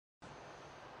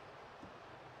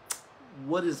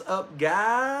What is up,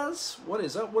 guys? What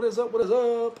is up? What is up? What is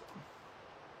up?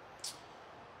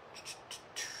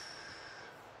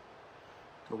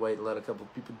 Gonna wait to let a couple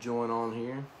of people join on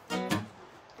here.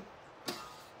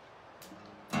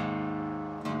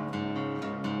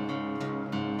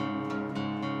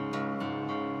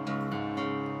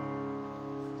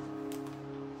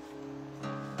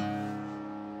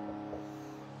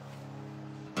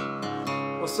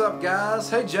 What's up, guys?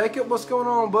 Hey, Jacob, what's going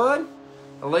on, bud?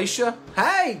 Alicia,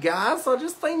 hey, guys. I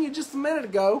just seen you just a minute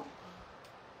ago.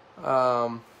 Let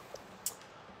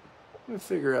me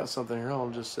figure out something here. Hold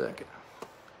on just a second.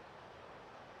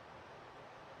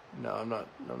 No, I'm not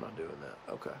doing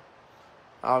that. Okay.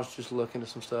 I was just looking at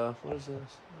some stuff. What is this? What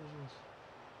is this?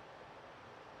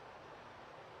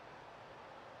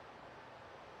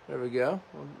 There we go.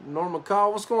 Norm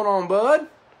McCall, what's going on, bud?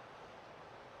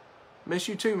 Miss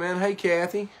you too, man. Hey,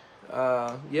 Kathy.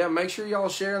 Yeah, make sure y'all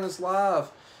sharing this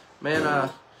live. Man,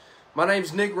 my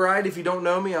name's Nich Wright. If you don't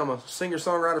know me, I'm a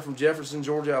singer-songwriter from Jefferson,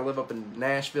 Georgia. I live up in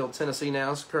Nashville, Tennessee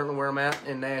now. It's currently where I'm at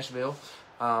in Nashville,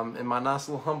 in my nice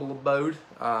little humble abode.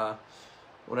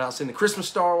 Went out and seen the Christmas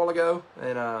star a while ago,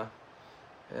 and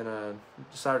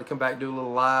decided to come back and do a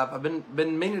little live. I've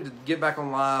been meaning to get back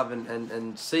on live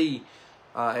and see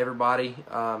everybody.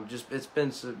 Just it's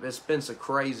been so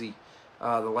crazy.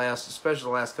 Especially the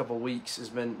last couple of weeks has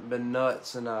been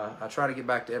nuts, and I try to get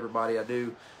back to everybody. I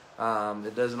do.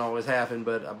 It doesn't always happen,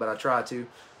 but I try to.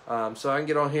 So I can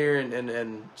get on here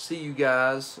and see you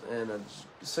guys and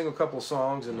sing a couple of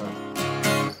songs. And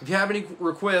if you have any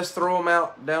requests, throw them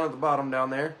out down at the bottom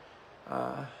down there.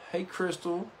 Hey,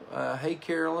 Crystal. Hey,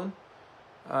 Carolyn.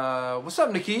 What's up,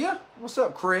 Nakia? What's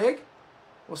up, Craig?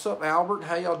 What's up, Albert?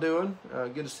 How y'all doing?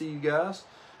 Good to see you guys.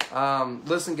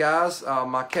 Listen, guys,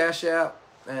 my Cash App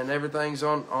and everything's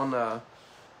on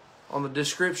the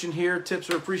description here. Tips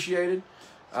are appreciated.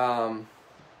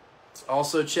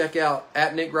 Also, check out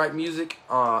at Nich Wright Music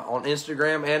on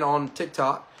Instagram and on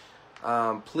TikTok.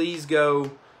 Please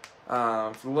go,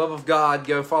 for the love of God,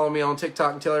 go follow me on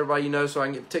TikTok and tell everybody you know, so I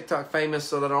can get TikTok famous,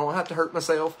 so that I don't have to hurt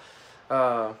myself.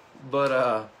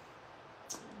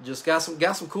 Just got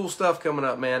some cool stuff coming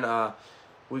up, man.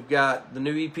 We've got the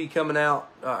new EP coming out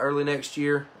early next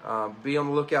year. Be on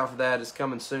the lookout for that. It's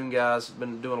coming soon, guys.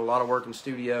 Been doing a lot of work in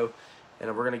studio,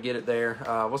 and we're going to get it there.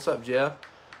 What's up, Jeff?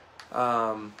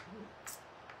 I'm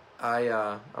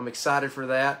excited for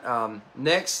that.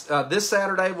 This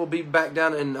Saturday, we'll be back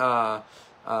down in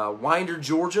Winder,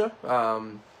 Georgia.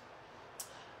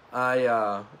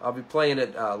 I'll be playing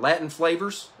at Latin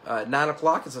Flavors at 9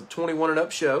 o'clock. It's a 21 and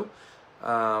up show.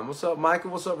 What's up,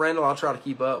 Michael? What's up, Randall? I'll try to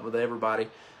keep up with everybody.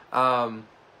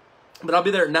 But I'll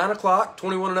be there at 9 o'clock,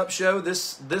 21 and up show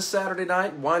this Saturday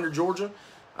night, Winder, Georgia.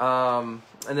 And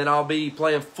then I'll be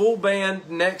playing full band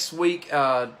next week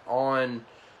on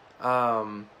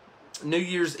New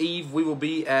Year's Eve. We will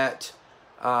be at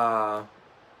the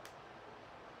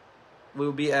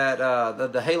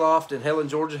Hayloft in Helen,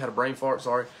 Georgia. Had a brain fart,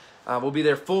 sorry. We'll be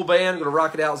there full band. Going to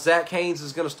rock it out. Zach Haynes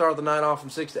is going to start the night off from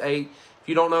 6 to 8. If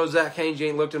you don't know Zach Haynes, you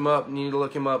ain't looked him up, and you need to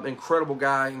look him up. Incredible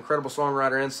guy, incredible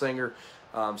songwriter and singer,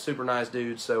 super nice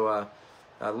dude. So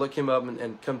look him up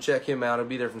and come check him out. He'll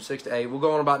be there from 6 to 8. We'll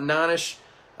go on about 9-ish,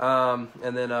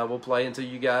 and then we'll play until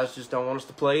you guys just don't want us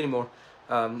to play anymore,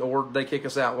 or they kick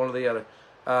us out, one or the other.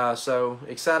 So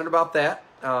excited about that.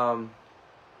 And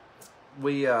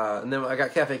then I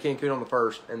got Cafe Cancun on the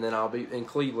 1st, and then I'll be in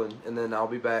Cleveland, and then I'll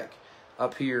be back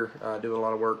up here doing a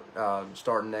lot of work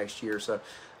starting next year. So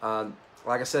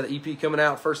like I said, EP coming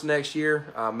out first of next year.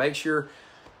 Make sure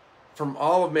from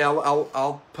all of me,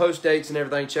 I'll post dates and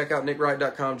everything. Check out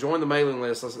nichwright.com. Join the mailing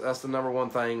list. That's the number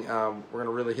one thing. We're going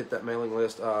to really hit that mailing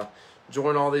list.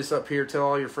 Join all this up here. Tell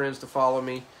all your friends to follow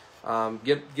me.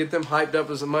 Get them hyped up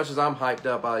as much as I'm hyped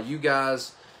up. You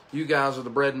guys are the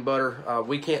bread and butter.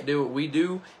 We can't do what we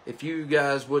do if you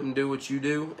guys wouldn't do what you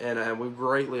do, and we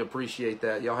greatly appreciate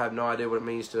that. Y'all have no idea what it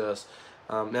means to us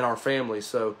and our families.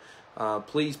 So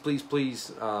please,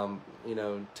 you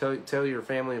know, tell your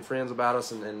family and friends about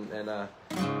us, and tell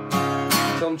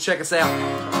them to check us out.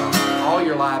 All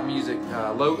your live music,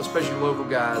 especially local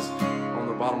guys on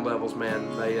the bottom levels, man.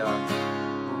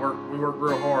 We work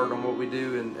real hard on what we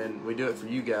do, and we do it for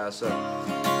you guys. So,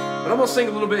 but I'm gonna sing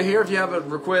a little bit here. If you have a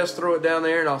request, throw it down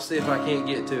there, and I'll see if I can't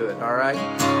get to it. All right,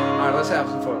 let's have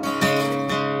some fun.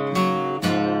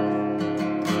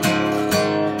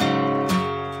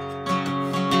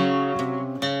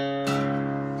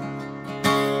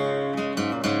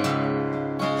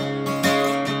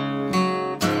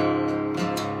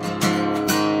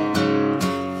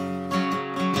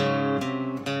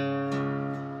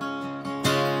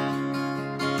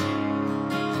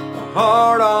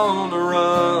 heart on the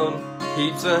run,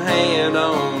 keeps a hand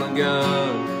on a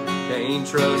gun, can't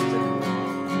trust anyone.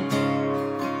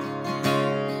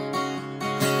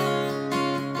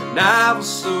 And I was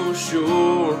so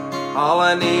sure all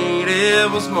I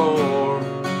needed was more,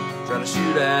 trying to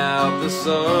shoot out the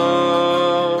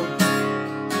sun.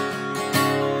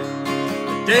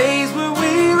 The days when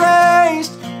we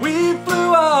raced, we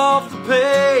flew off the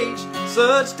page,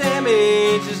 such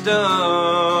damage is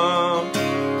done.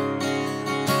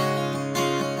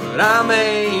 But I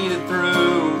made it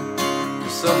through,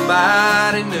 'cause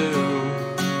somebody new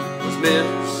was meant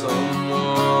for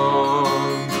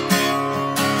someone.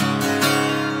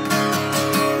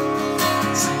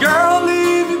 So girl,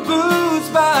 leave your boots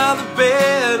by the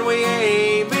bed, we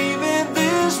ain't leaving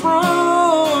this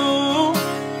room.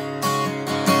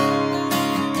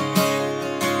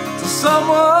 So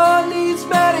someone needs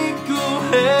medical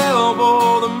help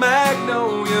or the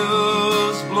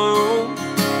magnolias bloom.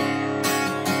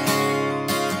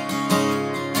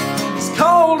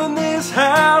 Cold in this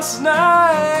house and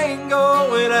I ain't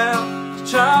going out to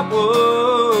chop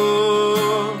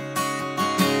wood.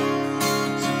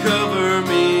 So cover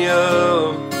me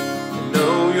up and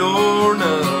know you're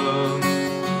enough,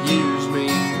 use me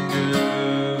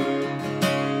good.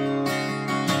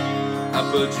 I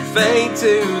put your faith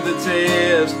to the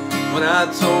test when I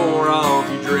tore off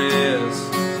your dress,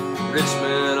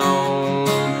 Richmond on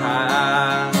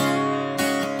high.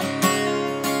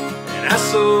 And I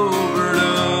sobered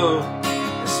up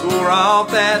and swore off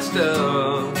that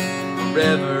stuff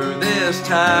forever this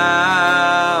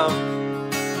time.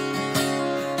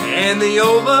 And the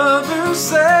old lover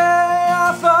say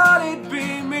I thought it'd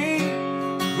be me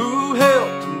who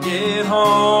helped him get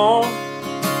home.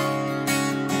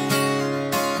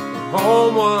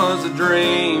 Home was a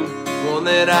dream, one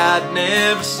that I'd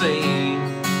never seen.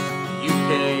 You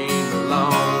came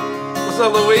along. What's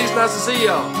up, Louise? Nice to see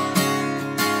y'all.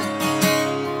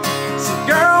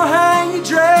 Girl, hang your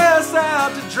dress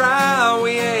out to dry,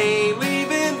 we ain't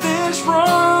leaving this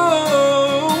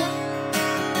room.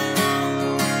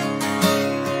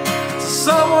 So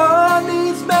someone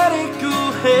needs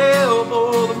medical help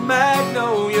or the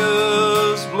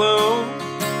magnolias bloom.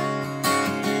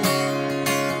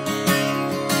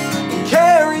 And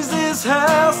carries this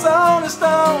house on its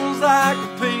stones like a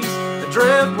piece of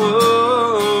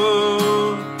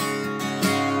driftwood.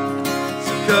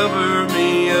 So cover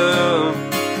me up,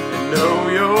 know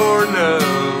you're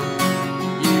enough,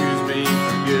 use me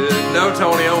for good. No,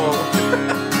 Tony, I won't.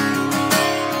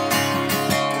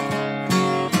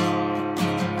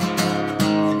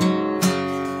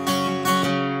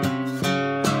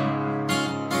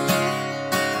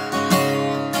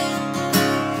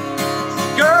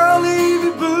 Girl, leave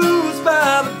your boots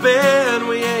by the bed,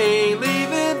 we ain't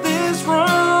leaving this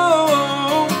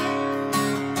room.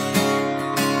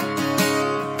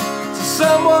 So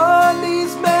someone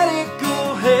needs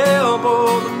medical help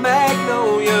or the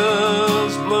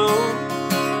magnolias bloom.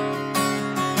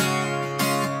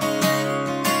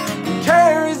 And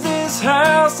carries this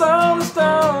house on the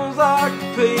stones like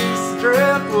a piece of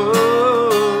driftwood.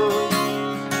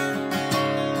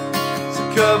 So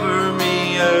cover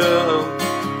me up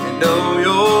and know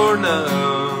you're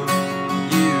enough,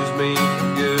 use me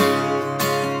good.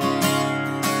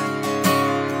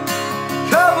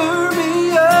 Cover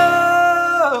me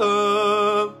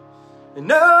up and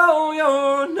know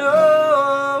you're enough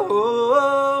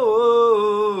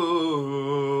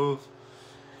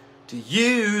to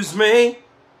use me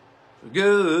for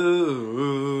good.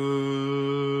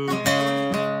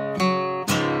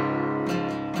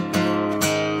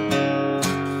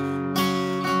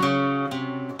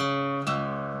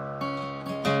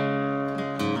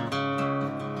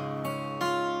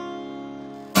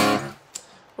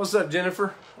 What's up,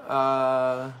 Jennifer?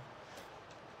 TR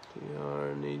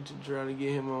need to try to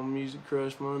get him on Music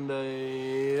Crush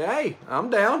Monday. Hey, I'm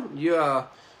down. You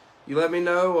let me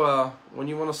know when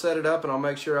you want to set it up, and I'll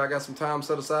make sure I got some time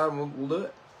set aside, and we'll do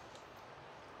it.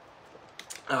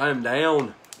 I am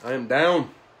down. I am down.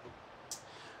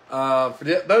 For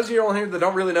those of you on here that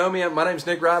don't really know me, my name's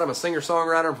Nich Wright. I'm a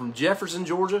singer-songwriter. I'm from Jefferson,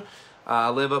 Georgia.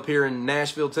 I live up here in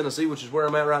Nashville, Tennessee, which is where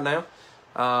I'm at right now.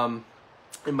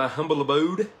 In my humble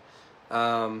abode.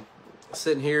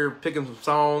 Sitting here picking some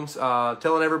songs,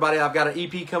 telling everybody I've got an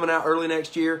EP coming out early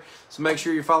next year. So make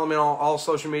sure you follow me on all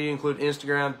social media, including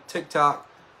Instagram, TikTok,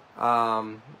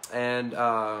 and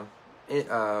Instagram,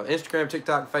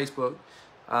 TikTok, and Facebook.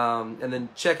 And then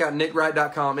check out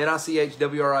nichwright.com,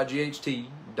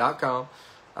 NICHWRIGHT.com.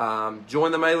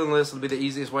 Join the mailing list. It'll be the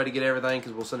easiest way to get everything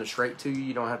because we'll send it straight to you.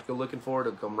 You don't have to go looking for it.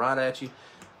 It'll come right at you.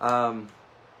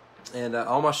 And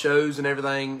all my shows and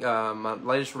everything, my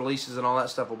latest releases and all that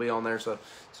stuff will be on there, so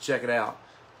check it out.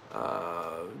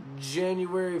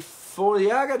 January 4th,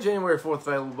 yeah, I got January 4th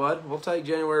available, bud. We'll take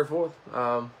January 4th.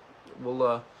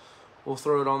 We'll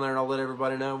throw it on there, and I'll let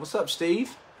everybody know. What's up,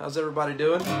 Steve? How's everybody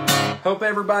doing? Hope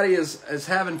everybody is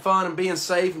having fun and being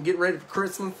safe and getting ready for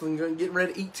Christmas and getting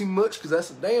ready to eat too much, because that's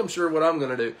damn sure what I'm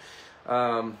going to do.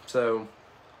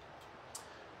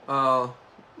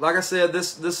 Like I said,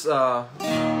 this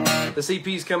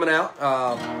EP's coming out.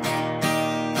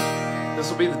 This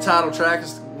will be the title track.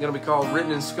 It's going to be called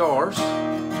Written in Scars.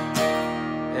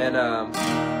 And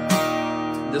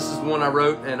this is one I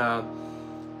wrote, and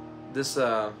this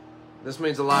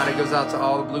means a lot. It goes out to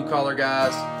all the blue-collar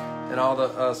guys and all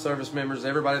the service members,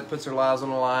 everybody that puts their lives on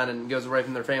the line and goes away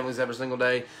from their families every single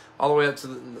day, all the way up to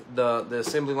the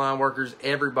assembly line workers.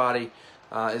 Everybody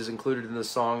is included in this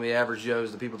song. The average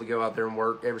Joes, the people that go out there and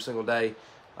work every single day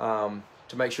to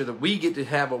make sure that we get to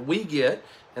have what we get,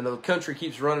 and the country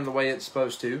keeps running the way it's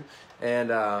supposed to, and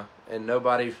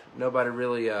nobody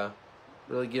really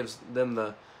gives them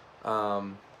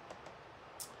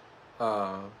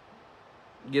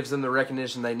the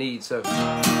recognition they need. So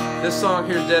this song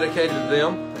here is dedicated to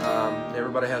them.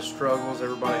 Everybody has struggles,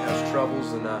 everybody has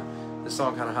troubles, and this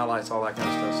song kind of highlights all that kind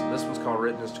of stuff. So this one's called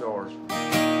Written in Scars.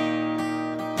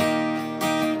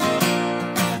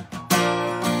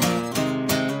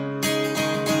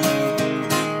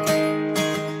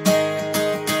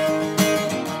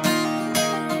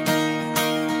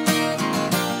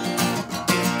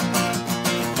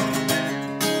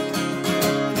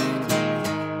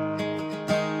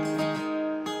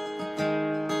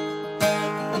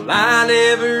 I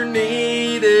never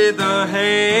needed the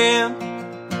hand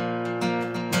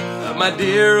of my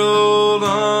dear old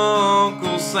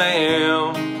Uncle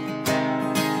Sam.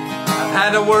 I've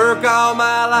had to work all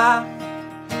my life,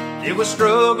 deal with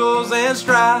struggles and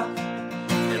strife,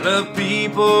 and love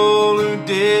people who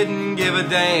didn't give a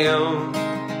damn.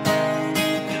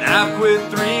 And I've quit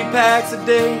 3 packs a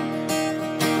day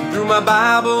and threw my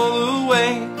Bible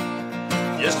away,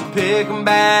 just to pick them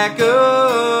back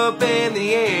up in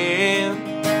the end.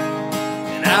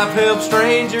 And I've helped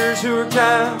strangers who are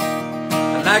kind,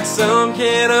 like some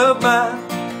kin of mine,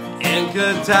 and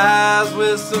cut ties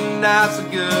with some not so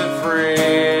good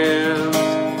friends.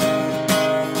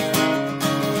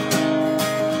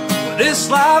 Well, this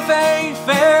life ain't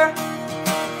fair,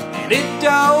 and it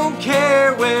don't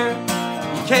care where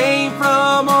you came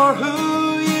from or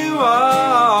who you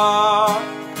are.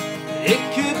 It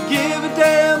could give a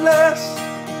damn less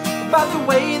about the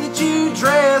way that you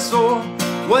dress or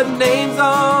what name's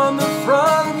on the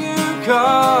front of your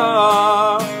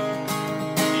car.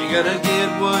 You're gonna get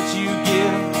what you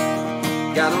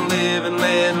give, gotta live and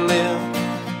let live,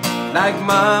 like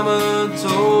Mama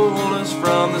told us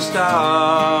from the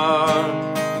start.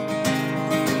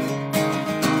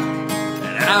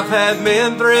 And I've had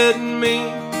men threaten me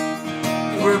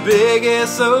who were big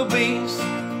SOBs,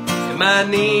 my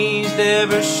knees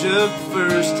never shook the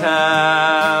first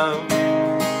time.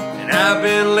 And I've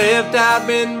been left, I've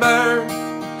been burned,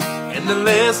 and the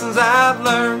lessons I've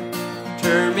learned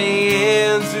turned me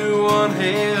into one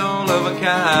hell of a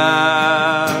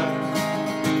kind.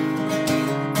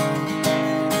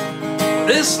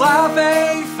 This life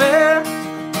ain't fair,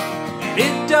 and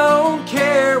it don't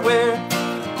care where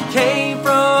you came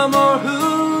from or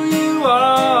who you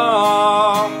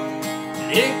are.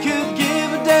 And it could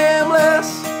give a damn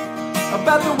less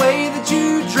about the way that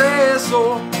you dress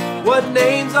or what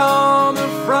name's on the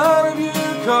front of your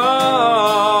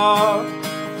car.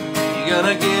 You're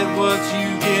gonna get what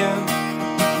you give,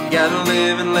 you gotta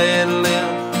live and let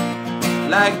live,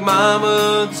 like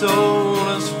Mama told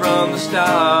us from the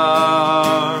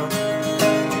start.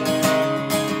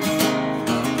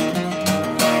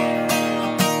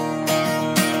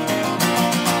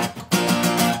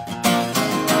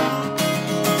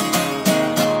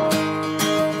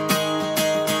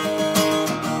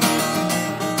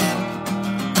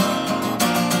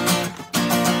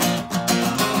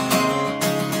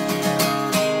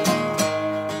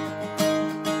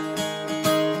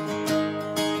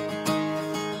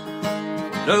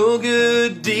 No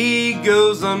good deed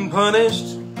goes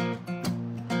unpunished.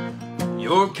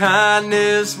 Your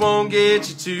kindness won't get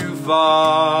you too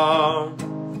far.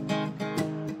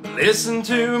 Listen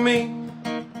to me,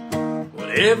 what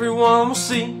everyone will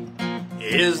see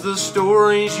is the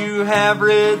stories you have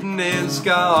written in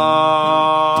scars.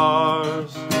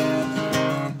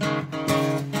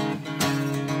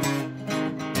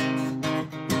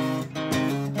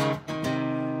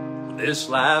 This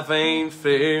life ain't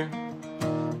fair,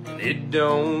 it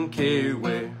don't care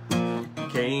where you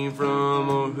came from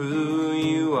or who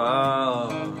you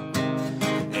are.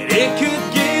 And it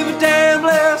could give a damn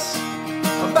less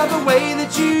about the way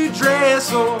that you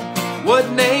dress or what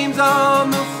name's on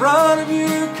the front of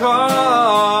your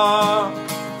car.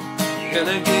 You're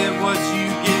gonna give what you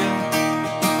give.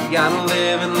 You gotta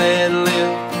live and let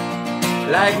live,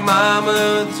 like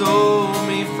mama told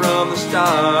me from the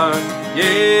start.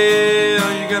 Yeah,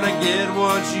 you're gonna get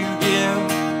what you give.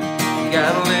 You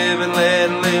gotta live and let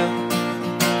live,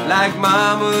 like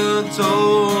mama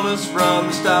told us from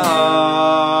the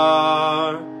start.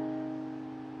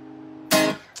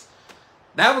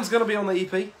 That one's gonna be on the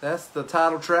EP. That's the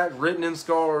title track, Written in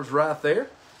Scars, right there.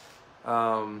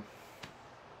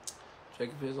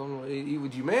 Jacob is on the way to eat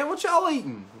with you, man. What y'all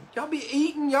eating? Y'all be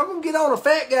eating? Y'all gonna get on a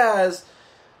Fat Guys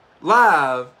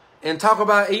live and talk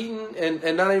about eating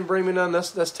and not even bring me none?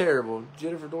 That's terrible.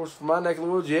 Jennifer Dorsey from my neck of the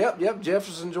woods. Yep.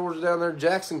 Jefferson, Georgia, down there,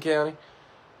 Jackson County.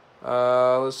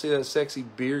 Let's see that sexy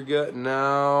beer gut.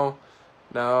 No,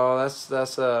 that's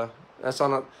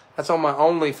on my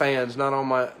OnlyFans, not on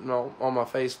my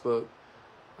Facebook.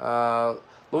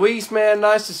 Luis, man,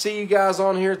 nice to see you guys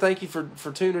on here. Thank you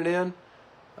for tuning in.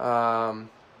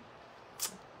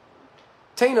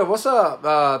 Tina, what's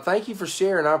up? Thank you for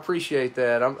sharing. I appreciate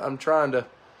that. I'm trying to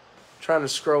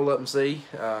scroll up and see.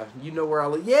 You know where I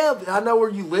live? Yeah, I know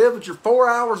where you live, but you're 4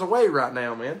 hours away right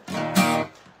now, man.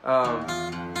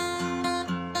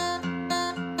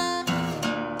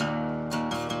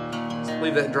 Let's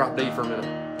leave that in drop D for a minute.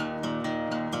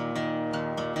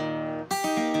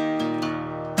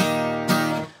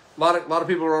 A lot of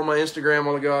people are on my Instagram a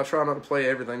while ago. I try not to play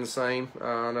everything the same.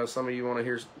 I know some of you want to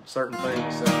hear certain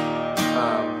things, so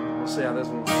we'll see how this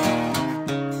one goes.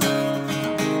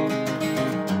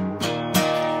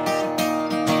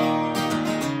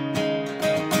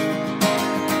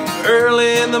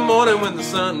 Early in the morning when the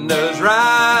sun does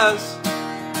rise,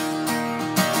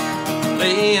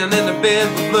 laying in the bed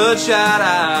with bloodshot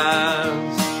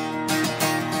eyes.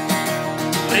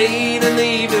 Late in the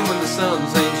evening when the sun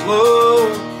sinks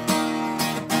low,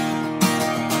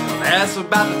 that's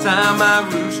about the time my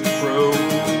rooster crows.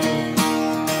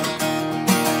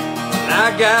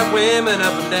 I got women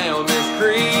up and down this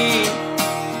creek,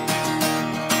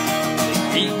 they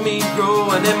keep me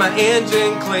growing and my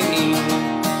engine clean.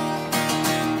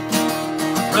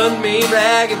 Run me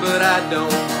ragged but I don't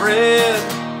fret,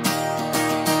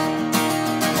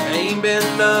 ain't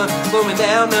been none, slow me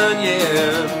down none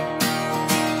yet.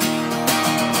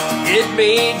 Get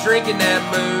me drinking that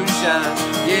moonshine,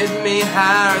 get me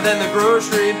higher than the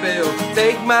grocery bill.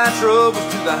 Take my troubles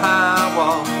to the high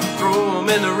wall, throw them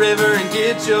in the river and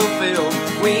get your fill.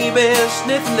 We been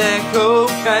sniffing that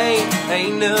cocaine,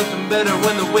 ain't nothing better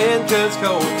when the wind cuts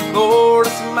cold. Lord,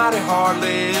 it's mighty hard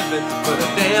living, but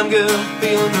a damn good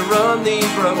feeling to run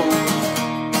these roads.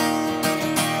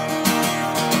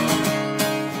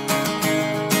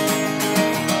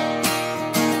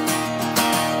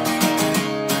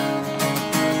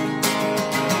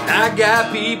 I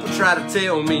got people try to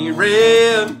tell me,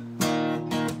 Red,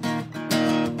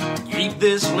 keep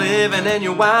this living and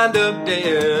you wind up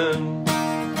dead.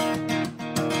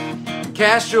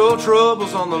 Cast your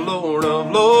troubles on the Lord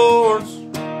of Lords,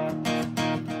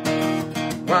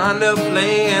 wind up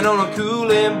laying on a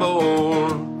cooling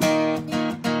board.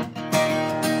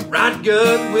 Right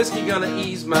good whiskey gonna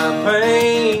ease my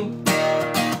pain,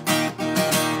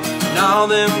 and all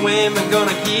them women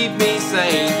gonna keep me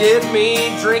sane. Get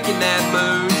me drinking that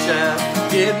moonshine,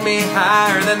 get me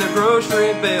higher than the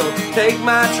grocery bill. Take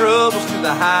my troubles to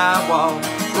the high wall,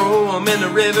 throw them in the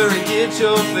river and get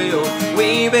your fill.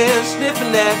 We been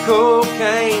sniffing that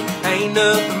cocaine, ain't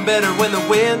nothing better when the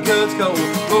wind cuts cold.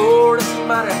 Lord, it's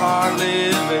mighty hard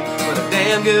living, but a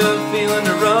damn good feeling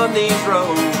to run these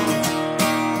roads.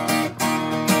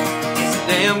 It's a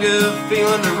damn good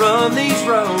feeling to run these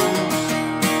roads.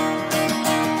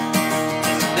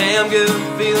 Damn good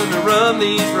feeling to run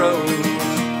these roads.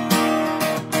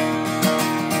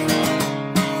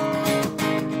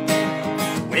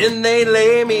 When they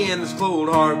lay me in this cold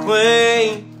hard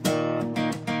clay,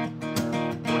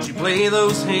 won't you play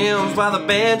those hymns while the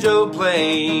banjo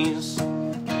plays?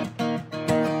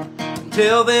 And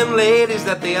tell them ladies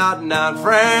that they ought not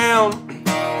frown,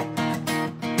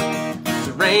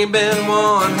 there ain't been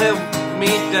one help me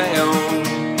down.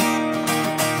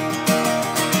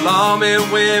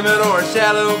 Lawmen, women, or a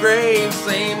shallow grave,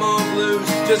 same old blues,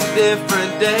 just a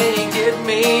different day. Get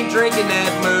me drinking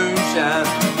that moonshine,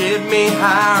 get me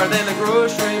higher than the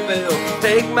grocery bill.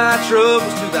 Take my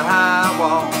troubles to the high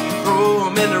wall, throw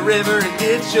 'em in the river and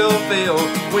get your fill.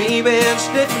 We been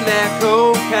sniffing that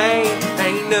cocaine.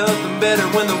 Ain't nothing better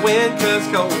when the wind cuts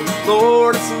cold.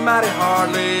 Lord, it's a mighty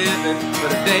hard living,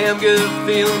 but a damn good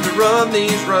feeling to run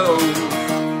these roads.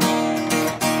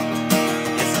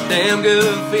 It's a damn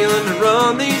good feeling to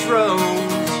run these roads.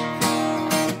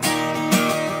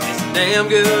 It's a damn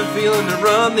good feeling to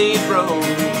run these roads.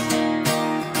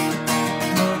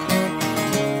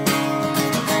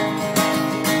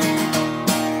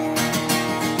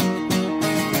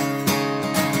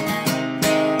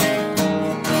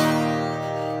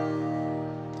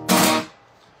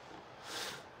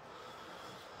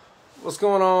 What's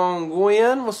going on,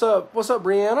 Gwen? What's up? What's up,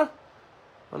 Brianna?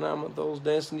 And I'm with those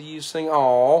dancing to you sing.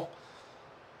 Aw,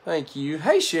 thank you.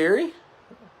 Hey, Sherry.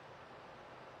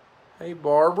 Hey,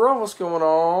 Barbara. What's going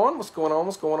on? What's going on?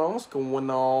 What's going on? What's going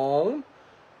on?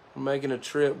 We're making a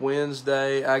trip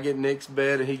Wednesday. I get Nick's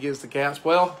bed and he gets the couch.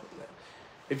 Well,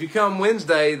 if you come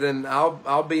Wednesday, then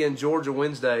I'll be in Georgia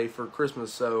Wednesday for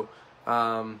Christmas. So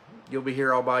you'll be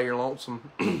here all by your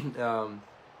lonesome.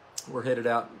 We're headed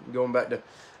out, going back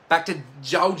to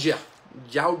Georgia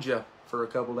for a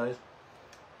couple days.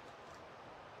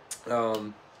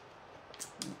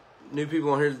 New people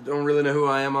on here don't really know who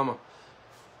I am. I'm a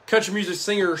country music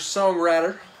singer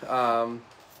songwriter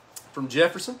from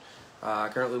Jefferson. I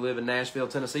currently live in Nashville,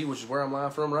 Tennessee, which is where I'm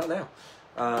live from right now.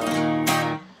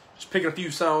 Just picking a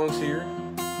few songs here.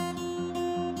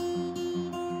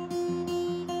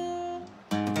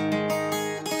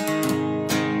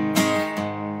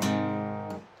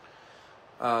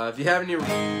 If you have any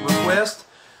requests,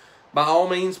 by all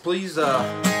means, please throw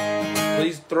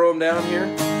them down here.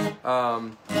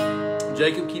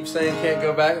 Jacob keeps saying can't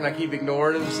go back, and I keep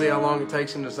ignoring him to see how long it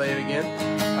takes him to say it again.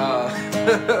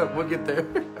 We'll get there,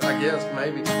 I guess,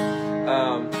 maybe.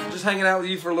 Just hanging out with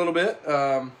you for a little bit.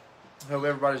 Hope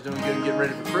everybody's doing good and getting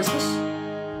ready for Christmas.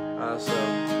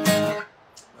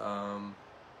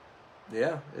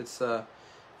 Yeah, it's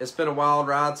been a wild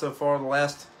ride so far the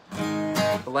last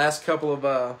couple of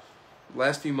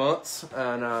last few months,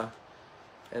 and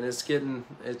it's getting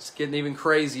even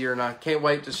crazier, and I can't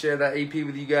wait to share that EP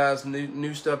with you guys.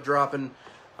 New stuff dropping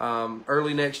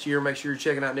early next year. Make sure you're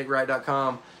checking out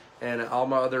nichwright.com and all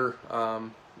my other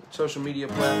social media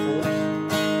platforms.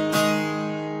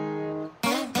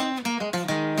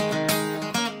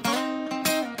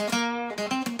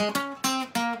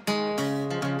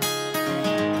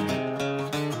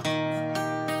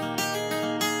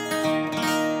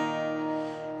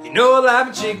 You know I like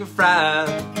my chicken fried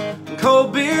and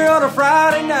cold beer on a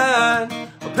Friday night,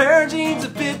 a pair of jeans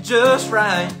that fit just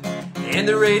right, and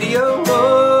the radio.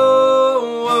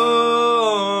 Whoa,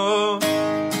 whoa.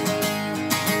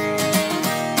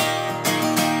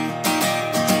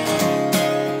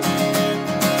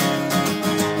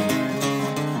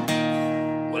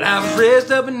 Well, I was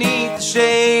raised up beneath the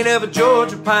shade of a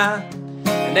Georgia pine,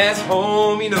 and that's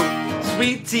home, you know,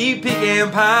 sweet tea,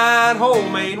 pecan pie,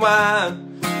 homemade wine,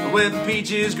 where the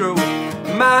peaches grow.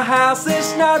 In my house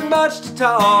there's not much to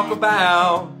talk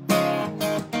about,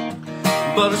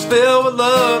 but it's filled with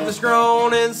love that's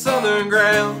grown in southern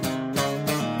ground,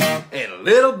 and a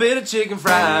little bit of chicken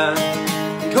fried,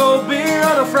 cold beer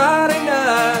on a Friday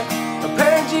night, a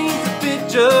pair of jeans that fit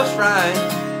just right,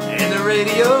 and the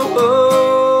radio.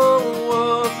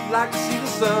 Oh, I'd like to see the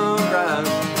sunrise,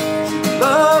 see the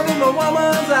love in my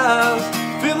woman's eyes,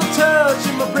 feel the touch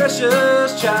of my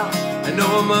precious child. I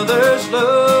know a mother's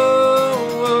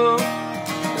love.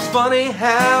 It's funny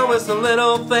how it's the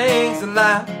little things in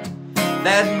life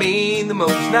that mean the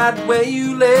most. Not the way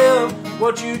you live,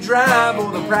 what you drive, or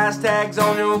the price tags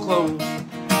on your clothes.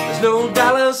 There's no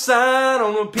dollar sign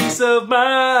on a piece of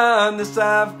mind, this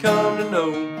I've come to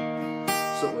know.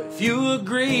 So if you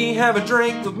agree, have a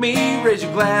drink with me, raise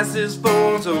your glasses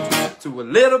for toast to a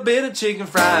little bit of chicken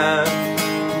fried,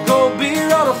 cold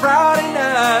beer on a Friday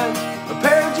night, a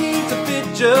pair of jeans that fit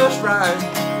just right,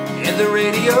 and the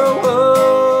radio.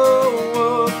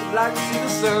 Oh, I'd like to see the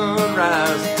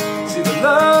sunrise, see the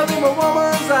love in my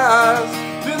woman's eyes,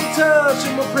 feel the touch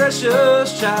of my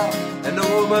precious child, and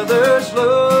know a mother's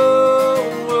love.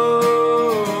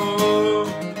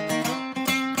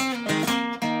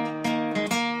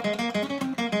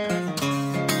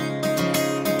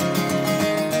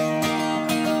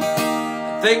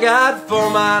 Thank God for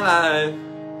my life,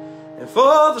 and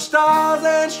for the stars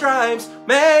and stripes,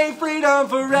 may freedom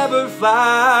forever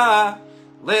fly.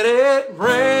 Let it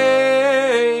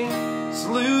rain,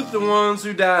 salute the ones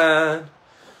who died,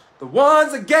 the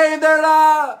ones that gave their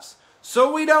lives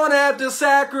so we don't have to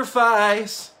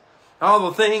sacrifice all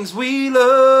the things we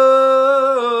love.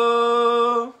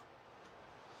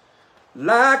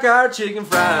 like our chicken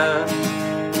fried.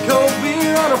 Cold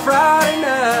beer on a Friday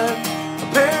night, a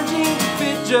pair of jeans that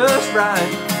fit just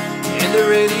right, and the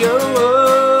radio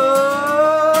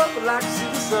up. I like to see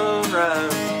the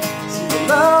sunrise, see the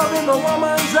love in my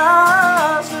woman's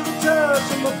eyes, feel the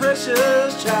touch of my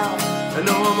precious child. I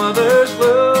know a mother's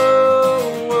love.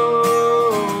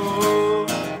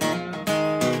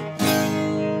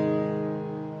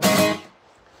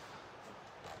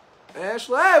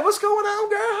 Ashley, hey, what's going on,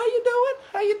 girl? How you doing?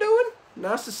 How you doing?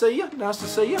 Nice to see you. Nice to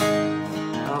see you.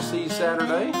 I'll see you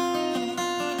Saturday.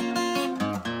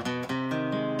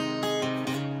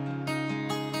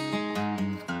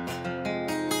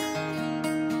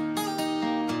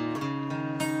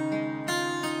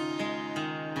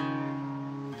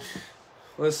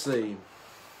 Let's see.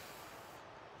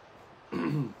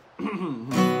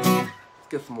 Let's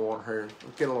get some water here.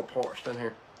 Let's get a little parched in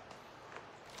here.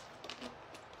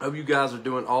 Hope you guys are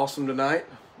doing awesome tonight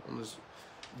on this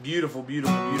beautiful,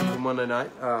 beautiful, beautiful Monday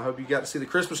night. Hope you got to see the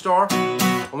Christmas star.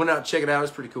 I went out to check it out.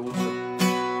 It's pretty cool.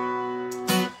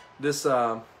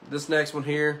 So this next one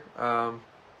here, I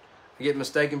get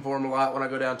mistaken for him a lot when I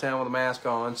go downtown with a mask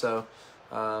on. So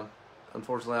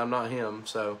unfortunately, I'm not him.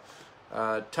 So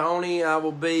Tony, I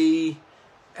will be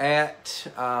at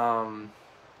Latin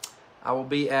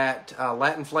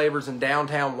Flavors in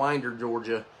downtown Winder,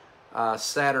 Georgia,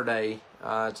 Saturday.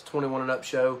 It's a 21 and up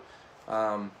show,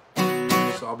 so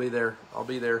I'll be there.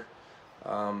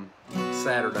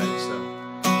 Saturday. So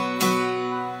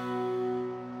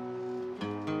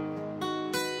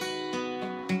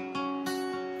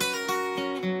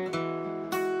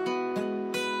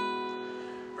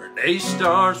her day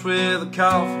starts with a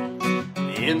coffee,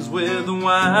 ends with a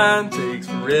wine. Takes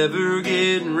forever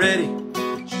getting ready.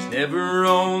 She's never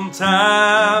on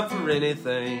time for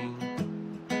anything.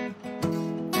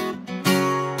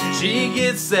 She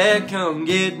gets that come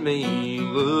get me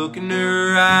look in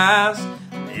her eyes.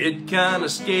 It kinda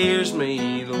scares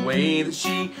me the way that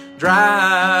she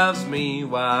drives me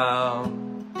wild.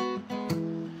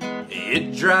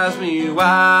 It drives me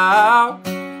wild.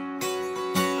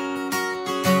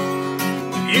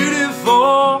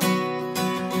 Beautiful,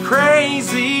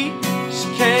 crazy, she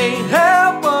can't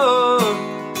help but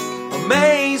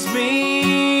amaze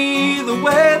me the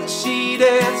way that she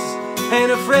dances. Ain't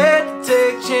afraid to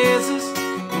take chances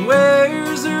and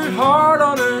wears her heart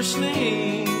on her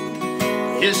sleeve.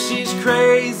 Yes, she's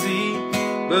crazy,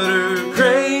 but her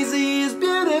crazy is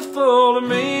beautiful to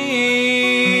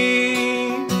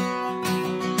me.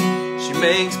 She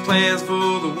makes plans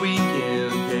for the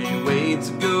weekend, can't wait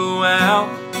to go out,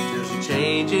 till she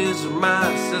changes her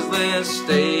mind, says let's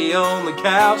stay on the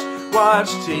couch,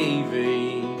 watch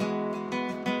TV.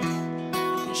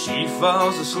 She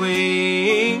falls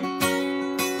asleep.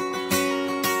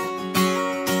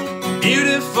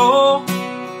 Beautiful,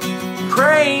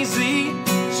 crazy,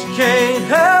 she can't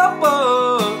help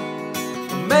but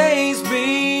amaze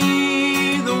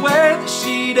me the way that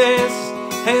she dances.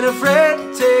 Ain't afraid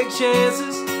to take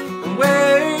chances and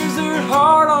wears her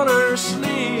heart on her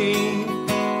sleeve.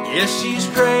 Yes, she's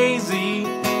crazy,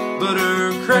 but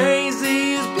her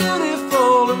crazy is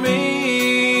beautiful to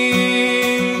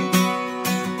me.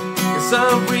 It's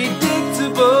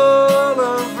unpredictable,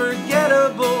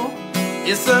 unforgettable.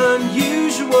 It's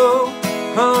unusual,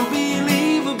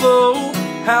 unbelievable,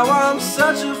 how I'm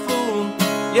such a fool.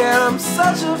 Yeah, I'm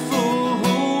such a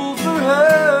fool for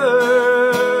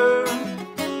her.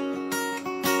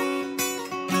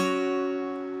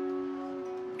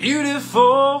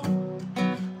 Beautiful,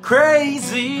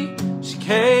 crazy, she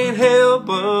can't help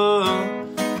but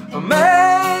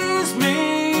amaze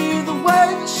me the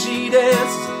way that she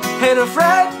dances. Ain't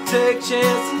afraid to take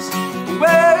chances,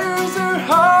 wears her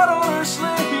heart on her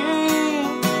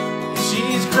sleeve.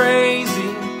 She's crazy,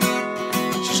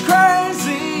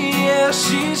 yeah,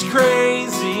 she's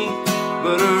crazy,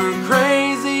 but her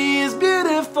crazy is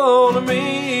beautiful to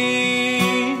me.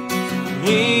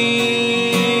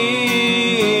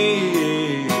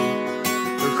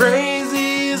 Her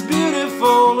crazy is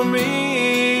beautiful to me.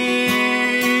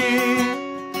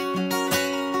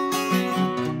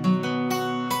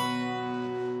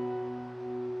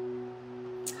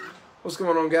 What's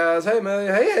going on, guys? Hey,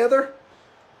 Amelia. Hey, Heather.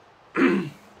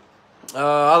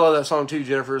 I love that song too,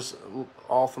 Jennifer. It's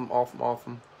awesome.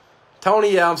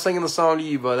 Tony, yeah, I'm singing the song to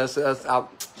you, but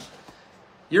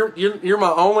you're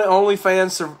my only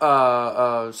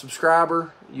OnlyFans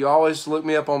subscriber. You always look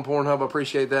me up on Pornhub. I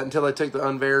appreciate that. Until they took the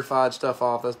unverified stuff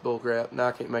off, that's bullcrap. Now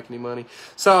I can't make any money.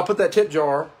 So I put that tip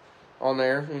jar on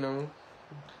there. You know.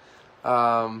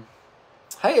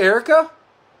 Hey, Erica.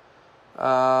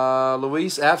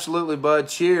 Luis, absolutely, bud.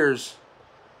 Cheers.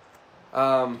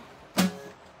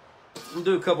 We'll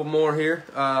do a couple more here.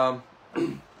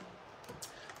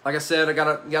 Like I said, I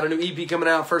got a new EP coming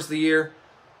out first of the year.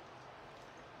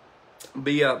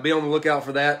 Be on the lookout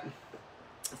for that.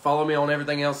 Follow me on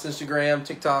everything else, Instagram,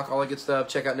 TikTok, all that good stuff.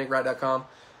 Check out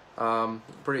nichwright.com.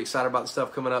 Pretty excited about the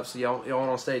stuff coming up, so y'all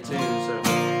want to stay tuned. So,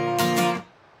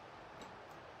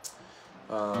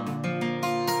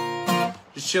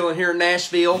 just chilling here in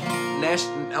Nashville, Nash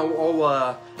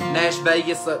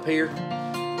Vegas up here.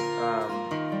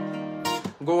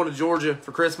 I'm going to Georgia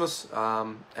for Christmas,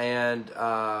 and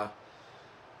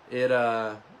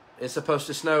it's supposed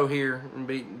to snow here and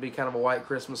be kind of a white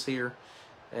Christmas here,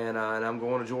 and I'm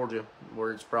going to Georgia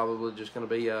where it's probably just going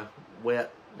to be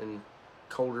wet and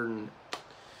colder than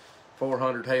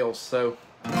 400 hails. So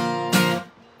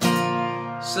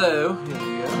here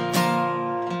we go.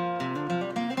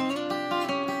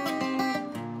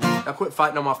 I'll quit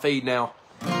fighting on my feed now.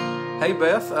 Hey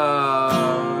Beth, do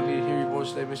you hear your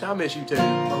voice today, Miss? I miss you too.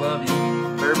 I love you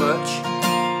very much.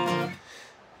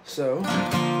 So,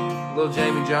 little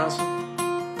Jamie Johnson.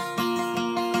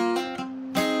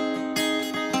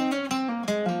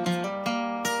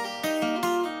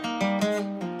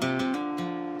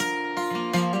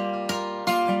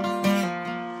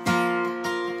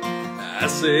 I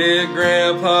said,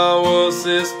 Grandpa, what's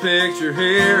this picture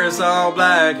here? It's all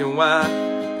black and white.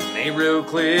 Ain't real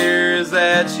clear, is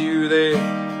that you there?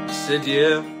 He said,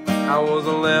 yeah, I was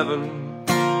 11.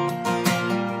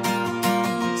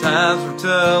 Times were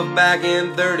tough back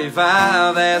in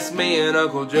 35. That's me and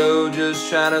Uncle Joe just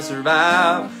trying to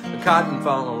survive the cotton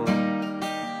farm,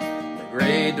 the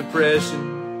Great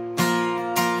Depression.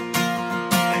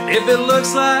 And if it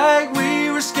looks like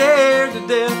we were scared to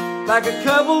death, like a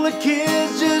couple of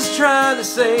kids just trying to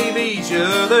save each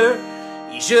other,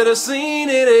 you should have seen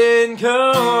it in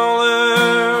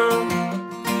color.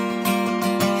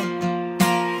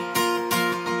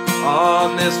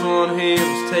 On this one here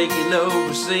was taken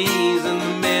overseas in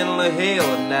the middle of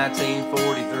hell in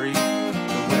 1943. In the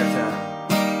wintertime,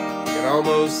 you could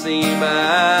almost see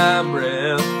my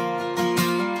breath.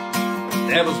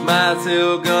 That was my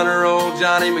tail gunner, old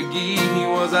Johnny McGee. He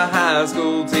was a high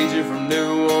school teacher from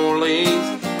New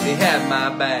Orleans. He had my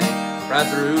back right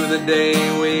through the day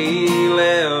we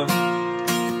left.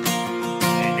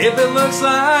 And if it looks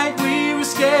like we were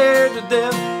scared to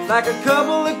death, like a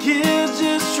couple of kids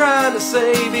just trying to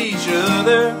save each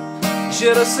other, you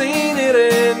should have seen it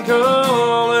in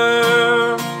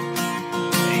color.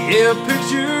 Yeah, a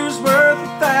picture's worth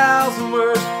 1,000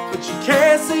 words, but you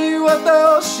can't see what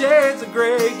those shades of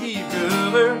gray keep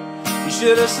cover. You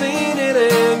should have seen it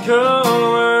in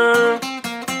color.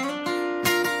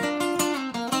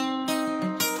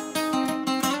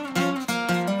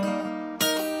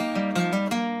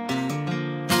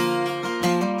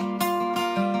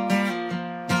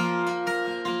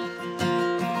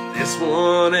 This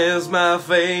one is my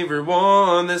favorite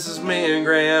one. This is me and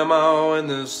Grandma in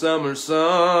the summer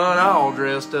sun, all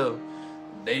dressed up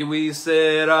the day we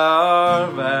said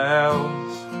our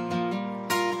vows.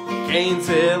 Can't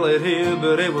tell it here,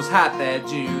 but it was hot that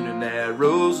June, and that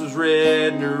rose was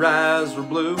red and her eyes were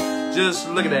blue. Just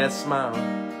look at that smile,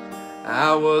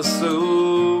 I was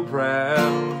so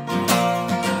proud.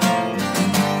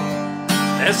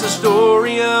 That's the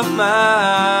story of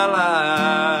my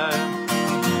life,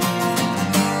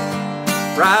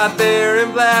 right there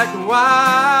in black and white.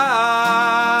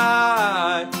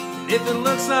 And if it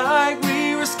looks like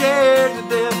we were scared to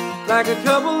death, like a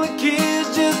couple of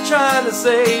kids just trying to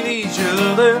save each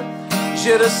other, you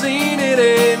should have seen it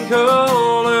in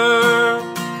color.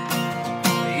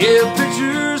 Yeah, a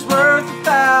picture's worth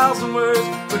 1,000 words,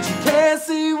 but you can't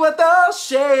see what those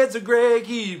shades of gray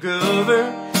keep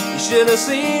cover. You should have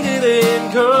seen it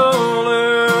in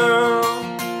color.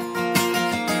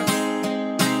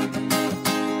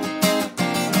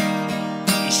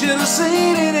 Should have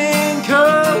seen it in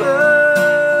color.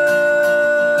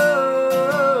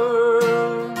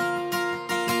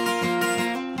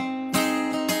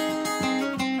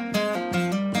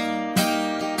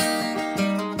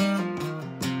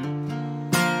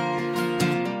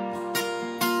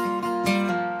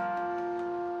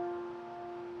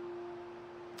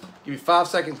 Give me 5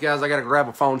 seconds, guys. I gotta grab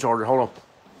a phone charger. Hold on.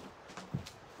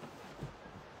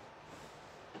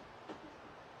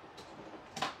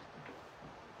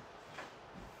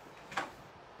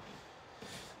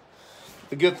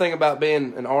 The good thing about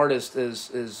being an artist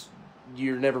is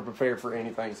you're never prepared for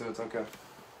anything, so it's okay.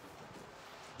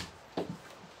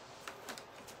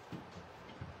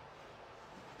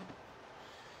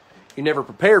 You're never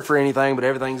prepared for anything, but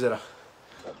everything's at a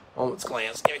moment's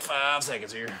glance. Give me 5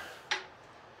 seconds here.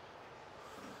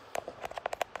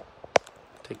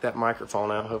 Take that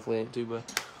microphone out. Hopefully it ain't too bad.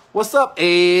 What's up,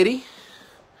 Eddie?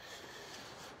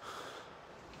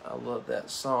 I love that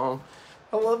song.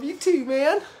 I love you too,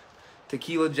 man.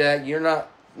 Tequila Jack, you're not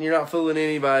fooling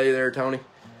anybody there, Tony.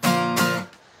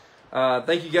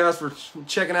 Thank you guys for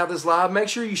checking out this live. Make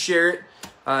sure you share it.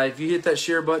 If you hit that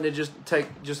share button, it just take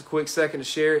a quick second to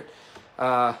share it.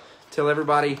 Tell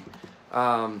everybody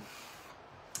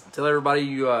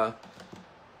you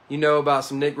know about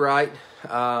some Nich Wright.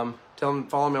 Tell them to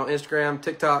follow me on Instagram,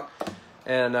 TikTok,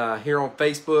 and here on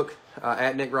Facebook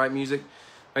at Nich Wright Music.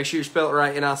 Make sure you spell it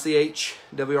right,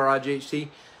 NichWright,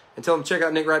 and tell them to check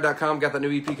out nichwright.com. Got that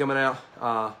new EP coming out.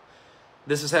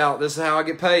 This is how I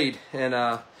get paid,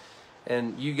 and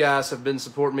you guys have been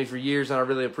supporting me for years, and I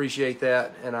really appreciate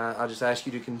that. And I just ask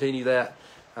you to continue that.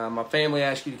 My family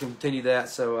asks you to continue that.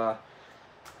 So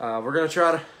we're gonna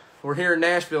try to. We're here in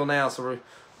Nashville now, so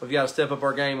we've got to step up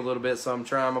our game a little bit. So I'm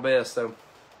trying my best. So,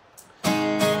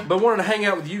 but wanted to hang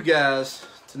out with you guys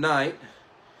tonight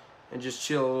and just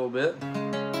chill a little bit.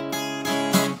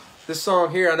 This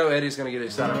song here, I know Eddie's gonna get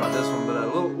excited about this one, but a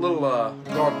little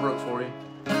Garth Brooks for you.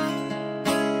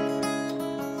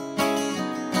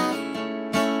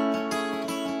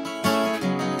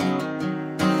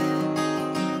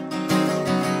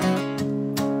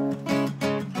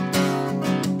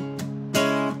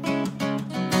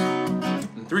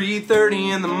 And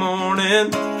 3:30 in the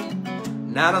morning,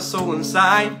 not a soul in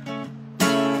sight.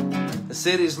 The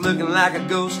city's looking like a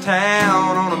ghost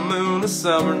town on a moonless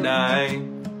summer night.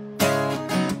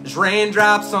 There's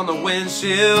raindrops on the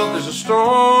windshield, there's a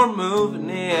storm moving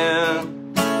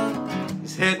in.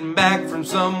 He's heading back from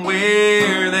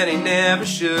somewhere that he never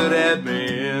should have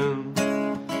been.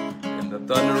 And the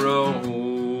thunder rolls,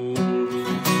 and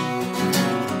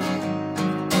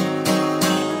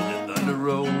the thunder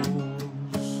rolls.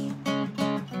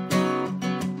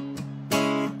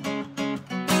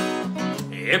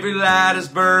 Every light is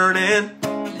burning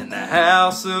in the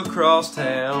house across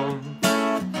town.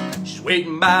 She's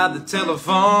waiting by the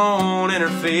telephone in her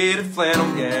faded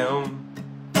flannel gown,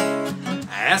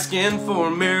 asking for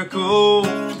a miracle,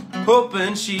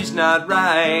 hoping she's not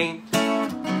right.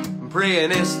 I'm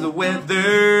praying it's the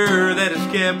weather that has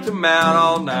kept him out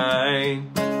all night.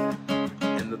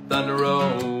 And the thunder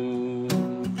rolls,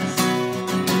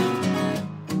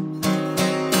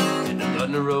 and the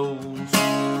thunder rolls.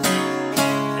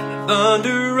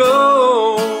 Thunder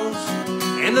rolls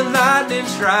and the lightning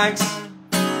strikes.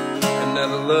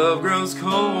 Another love grows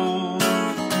cold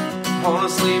on a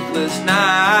sleepless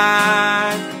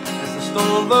night as the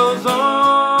storm blows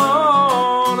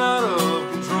on out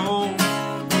of control.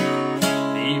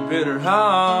 Deep in her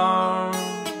heart,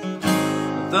 the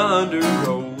thunder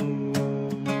rolls.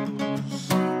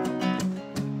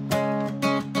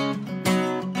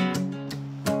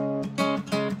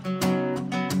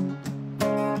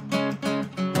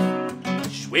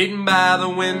 Waiting by the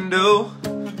window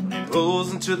when he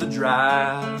pulls into the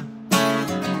drive.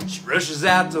 She rushes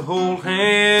out to hold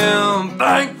him,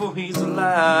 thankful he's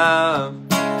alive.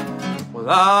 With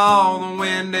all the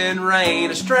wind and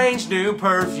rain, a strange new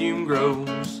perfume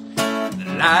grows.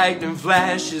 The lightning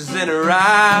flashes in her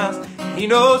eyes, he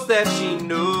knows that she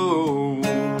knows.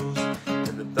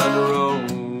 And the thunder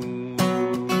rolls,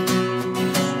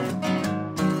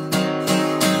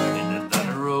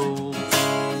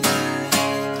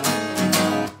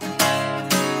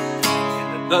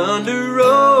 thunder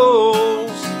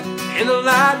rolls and the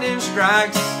lightning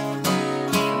strikes.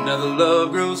 Another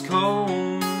love grows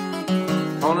cold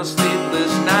on a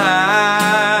sleepless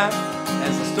night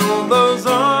as the storm blows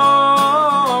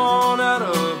on out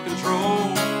of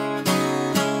control.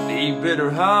 Deep in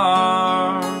her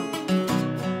heart,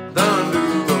 thunder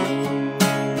rolls,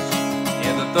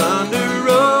 and the thunder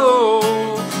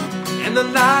rolls and the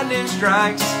lightning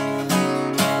strikes.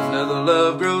 Another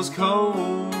love grows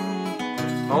cold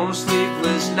on a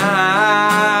sleepless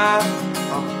night,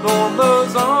 while the storm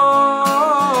blows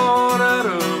on out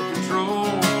of control.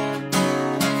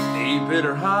 Deep in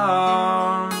her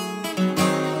heart,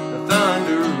 the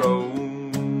thunder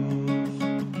rolls.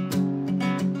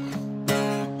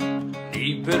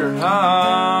 Deep in her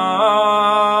heart,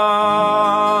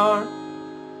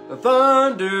 the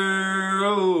thunder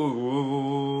rolls.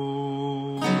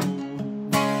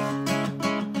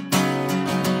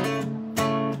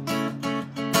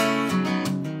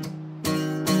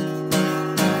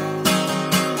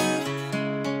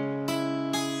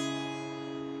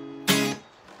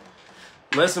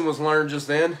 Lesson was learned just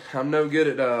then. I'm no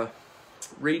good at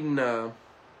reading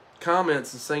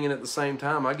comments and singing at the same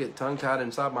time. I get tongue-tied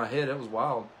inside my head. It was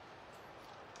wild.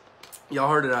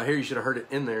 Y'all heard it out here. You should have heard it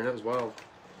in there. That was wild.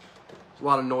 a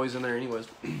lot of noise in there anyways.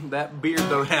 That beard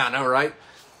though, yeah, I know, right?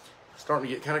 Starting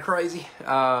to get kind of crazy.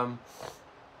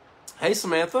 Hey,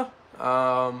 Samantha.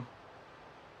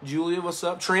 Julia, what's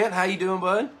up? Trent, how you doing,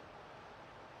 bud?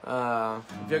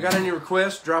 If you got any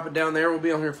requests, drop it down there. We'll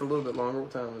be on here for a little bit longer.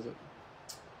 What time is it?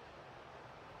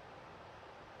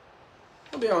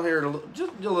 We'll be on here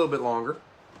just a little bit longer.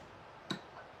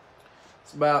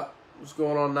 It's about what's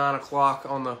going on 9 o'clock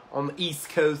on the East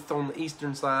Coast, on the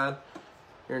eastern side.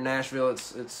 Here in Nashville,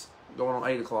 it's going on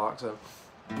 8 o'clock. So,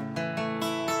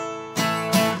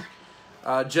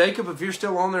 Jacob, if you're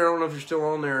still on there, I don't know if you're still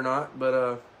on there or not,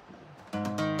 but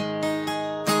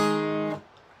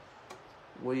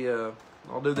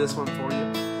I'll do this one for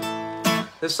you.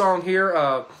 This song here,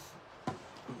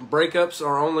 breakups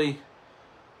are only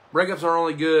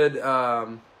good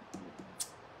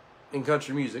in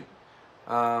country music,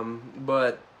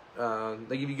 but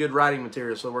they give you good writing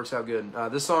material, so it works out good.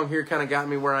 This song here kind of got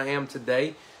me where I am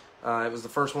today. It was the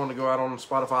first one to go out on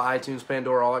Spotify, iTunes,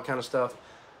 Pandora, all that kind of stuff,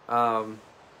 and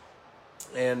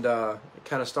it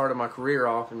kind of started my career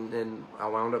off, and I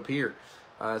wound up here.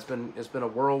 It's been a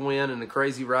whirlwind and a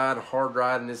crazy ride, a hard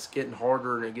ride, and it's getting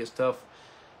harder and it gets tough.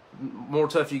 More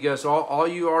tough you go. So all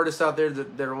you artists out there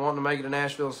that are wanting to make it to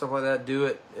Nashville and stuff like that, do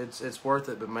it. It's worth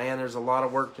it. But man, there's a lot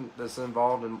of work that's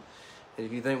involved, and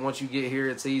if you think once you get here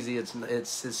it's easy, it's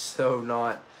so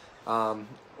not.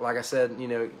 Like I said, you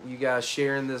know, you guys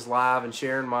sharing this live and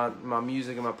sharing my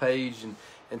music and my page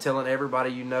and telling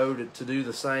everybody you know to do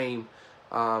the same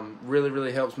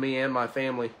really helps me and my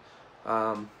family.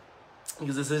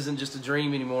 Because this isn't just a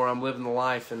dream anymore. I'm living the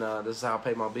life, and this is how I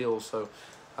pay my bills. So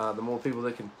the more people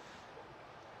that can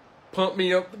pump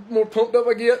me up, the more pumped up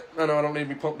I get. I know I don't need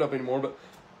to be pumped up anymore,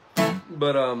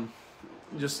 but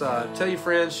just tell your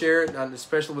friends, share it,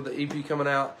 especially with the EP coming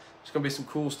out. There's going to be some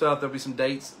cool stuff. There'll be some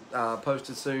dates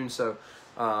posted soon, so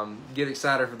get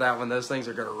excited for that one. Those things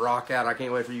are going to rock out. I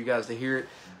can't wait for you guys to hear it.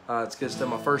 It's good stuff.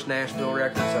 My first Nashville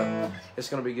record, so it's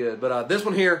going to be good. But this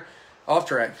one here, off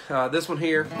track. This one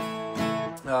here,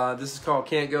 this is called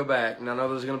Can't Go Back. And I know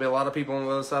there's going to be a lot of people on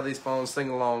the other side of these phones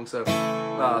singing along, so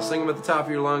sing them at the top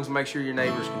of your lungs and make sure your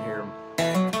neighbors can hear them.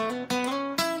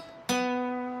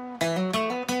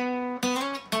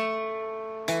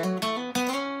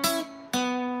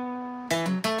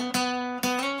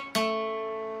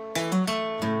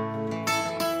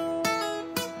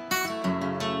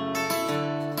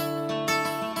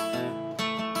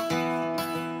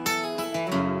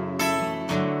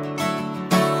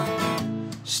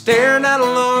 Staring down a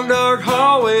long dark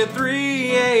hallway at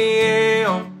 3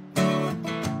 a.m.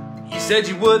 You said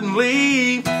you wouldn't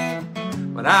leave,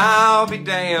 but I'll be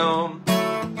damned.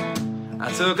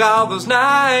 I took all those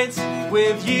nights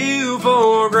with you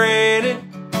for granted,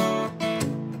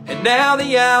 and now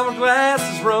the hourglass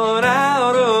has run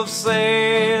out of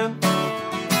sand.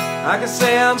 I can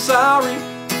say I'm sorry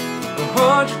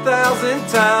 100,000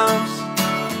 times.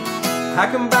 I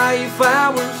can buy you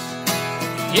flowers,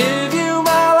 give you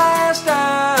my last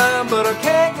time, but I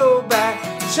can't go back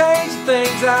and change the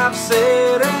things I've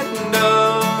said and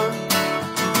done.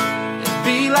 It'd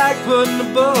be like putting a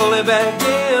bullet back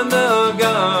in the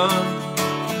gun.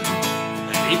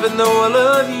 And even though I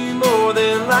love you more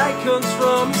than light comes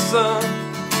from the sun,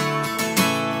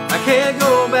 I can't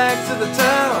go back to the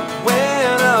time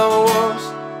when I was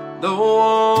the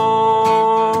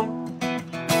one.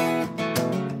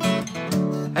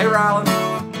 Hey, Rylan.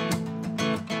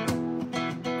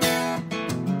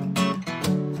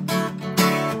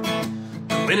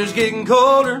 Winter's getting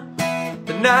colder,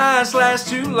 the nights last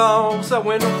too long. So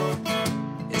winter,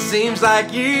 it seems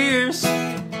like years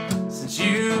since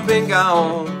you've been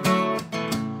gone.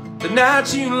 The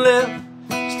night you left,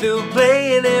 still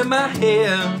playing in my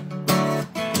head,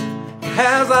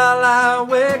 as I lie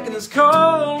awake in this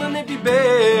cold and empty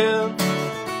bed.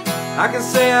 I can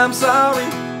say I'm sorry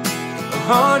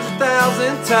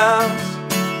 100,000 times.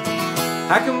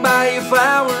 I can buy you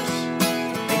flowers,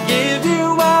 give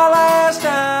you my last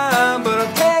time, but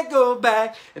I can't go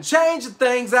back and change the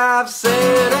things I've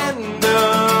said and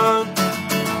done.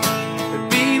 It'd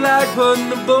be like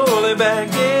putting a bullet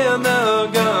back in the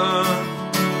gun.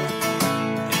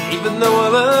 And even though I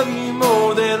love you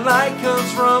more than light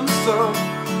comes from the sun,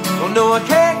 oh no, I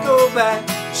can't go back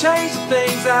and change the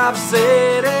things I've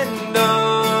said and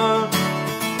done.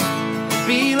 It'd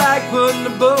be like putting a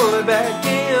bullet back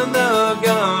in the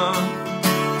gun.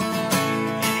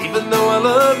 Even though I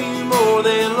love you more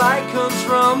than light comes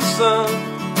from the sun,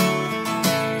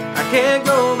 I can't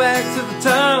go back to the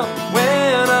time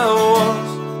when I was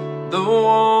the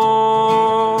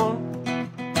one.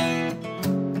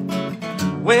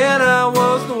 When I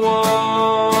was the one.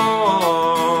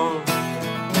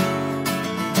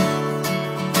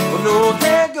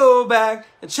 back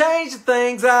and change the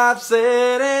things I've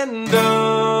said and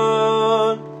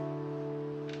done.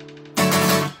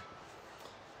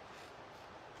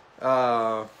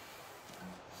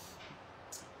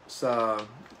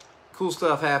 Cool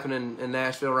stuff happening in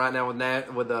Nashville right now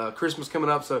with Christmas coming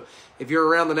up. So if you're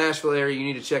around the Nashville area, you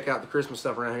need to check out the Christmas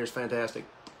stuff around here. It's fantastic.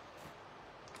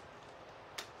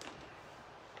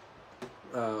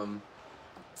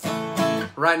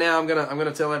 Right now, I'm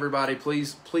gonna tell everybody,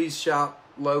 please shop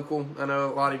local. I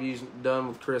know a lot of you's done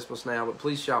with Christmas now, but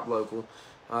please shop local.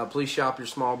 Please shop your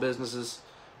small businesses.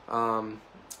 For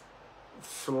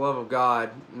the love of God,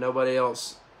 nobody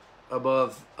else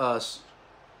above us,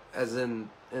 as in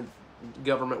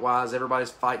government-wise. Everybody's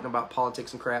fighting about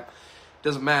politics and crap.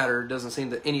 Doesn't matter. It doesn't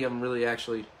seem that any of them really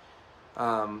actually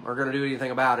are going to do anything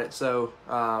about it. So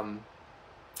on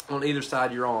either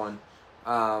side you're on,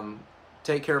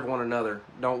 take care of one another.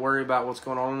 Don't worry about what's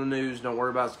going on in the news. Don't worry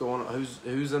about what's going on,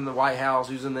 who's in the White House,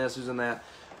 who's in this, who's in that.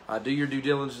 Do your due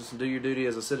diligence and do your duty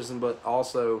as a citizen, but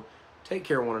also take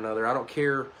care of one another. I don't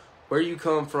care where you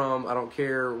come from. I don't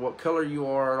care what color you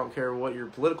are. I don't care what your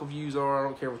political views are. I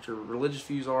don't care what your religious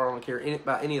views are. I don't care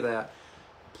about any of that.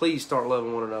 Please start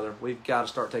loving one another. We've got to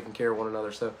start taking care of one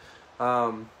another. So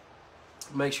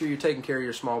make sure you're taking care of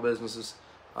your small businesses.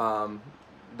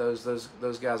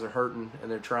 Those guys are hurting, and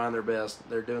they're trying their best.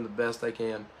 They're doing the best they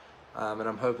can. And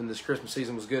I'm hoping this Christmas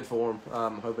season was good for them.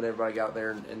 I'm hoping everybody got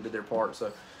there and did their part.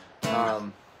 So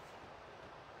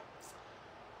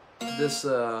this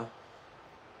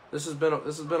has been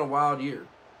a wild year.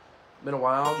 Been a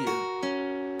wild year.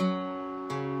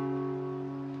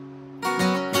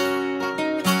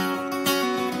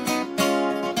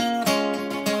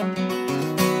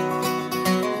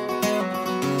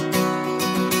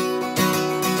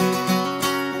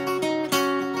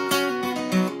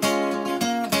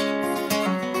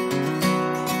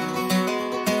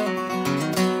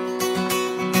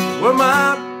 Well,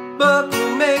 my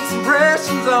buckle makes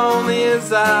impressions on the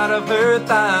inside of her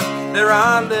thigh. There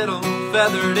are little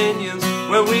feathered Indians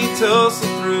where we tussle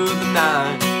through the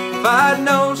night. If I'd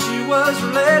known she was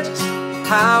religious,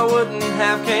 I wouldn't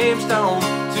have came stone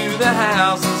to the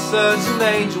house of such an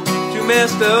angel, too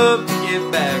messed up to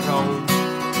get back home.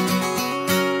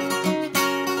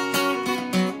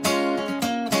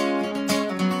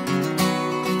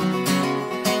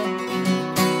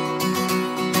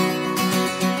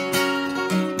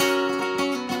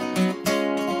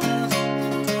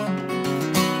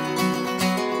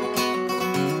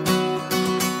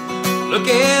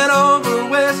 Looking over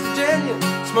West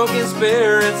Virginia, smoking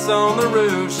spirits on the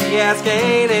roof. She asked,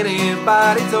 ain't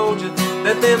anybody told you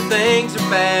that them things are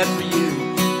bad for you?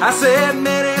 I said,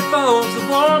 many folks have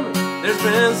warned me. There's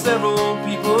been several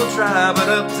people try, but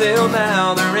up till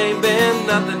now there ain't been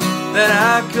nothing that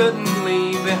I couldn't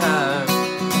leave behind.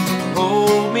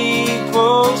 Hold me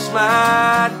close,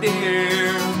 my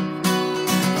dear,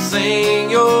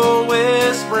 sing your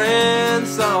whispering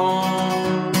song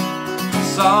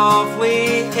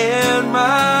softly in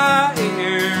my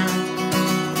ear,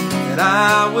 and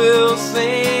I will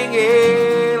sing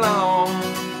along.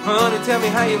 Honey, tell me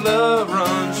how your love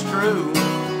runs true.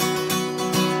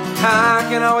 I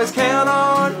can always count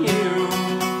on you.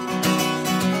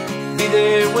 Be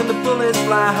there when the bullets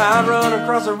fly. I'd run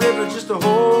across the river just to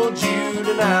hold you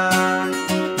tonight.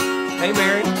 Hey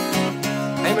Mary,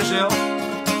 hey Michelle.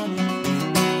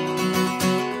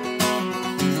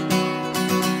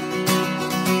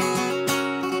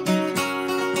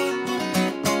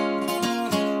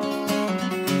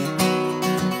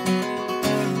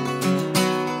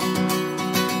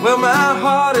 Well, my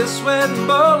heart is sweating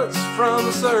bullets from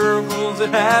the circles it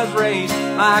has raised,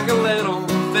 like a little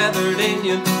feathered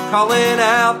Indian calling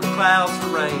out the clouds for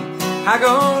rain. I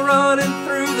go running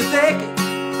through the thicket,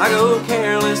 I go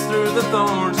careless through the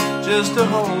thorns, just to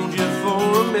hold you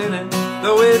for a minute,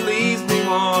 though it leaves me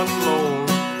wanting more.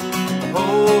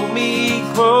 Hold me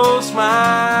close,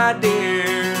 my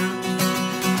dear,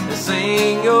 and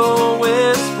sing your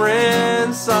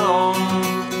whispering song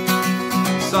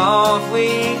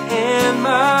softly in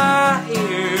my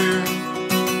ear,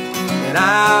 and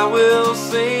I will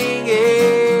sing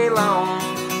along.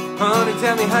 Honey,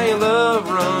 tell me how your love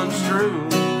runs true.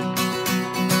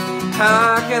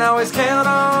 I can always count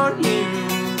on you.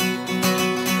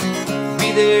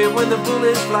 Be there when the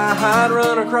bullets fly. I'd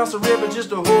run across the river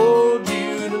just to hold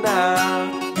you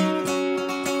tonight.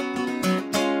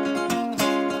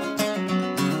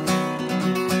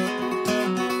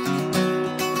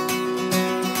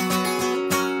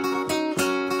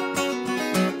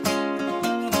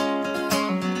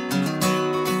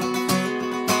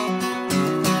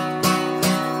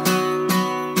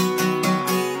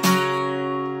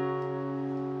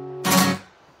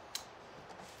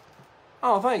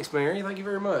 Oh, thanks, Mary. Thank you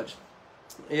very much.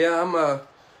 Yeah,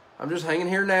 I'm just hanging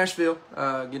here in Nashville,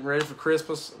 getting ready for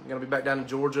Christmas. I'm gonna be back down in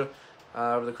Georgia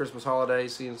over the Christmas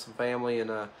holidays, seeing some family,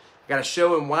 and I got a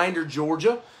show in Winder,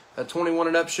 Georgia, a 21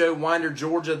 and up show, Winder,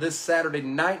 Georgia, this Saturday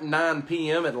night, 9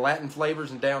 p.m. at Latin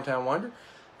Flavors in downtown Winder.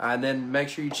 And then make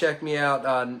sure you check me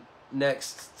out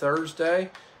next Thursday,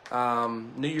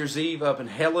 New Year's Eve, up in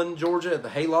Helen, Georgia, at the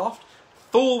Hayloft.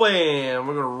 Full band.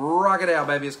 We're gonna rock it out,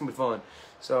 baby. It's gonna be fun.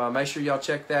 So make sure y'all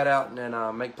check that out, and then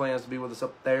make plans to be with us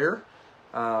up there.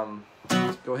 Go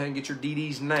ahead and get your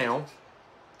DDs now.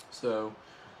 So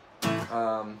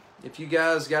if you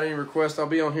guys got any requests, I'll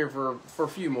be on here for a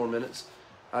few more minutes.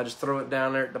 I just throw it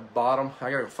down there at the bottom. I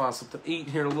gotta find something to eat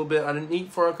here in a little bit. I didn't eat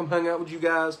before I come hang out with you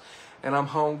guys, and I'm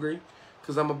hungry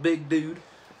because I'm a big dude.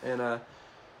 And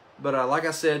but like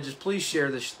I said, just please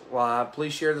share this live.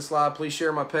 Please share this live. Please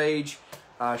share my page.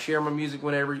 Share my music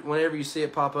whenever you see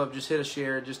it pop up. Just hit a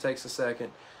share. It just takes a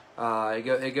second.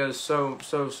 It goes so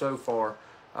far.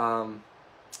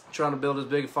 Trying to build as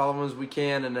big a following as we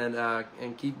can, and then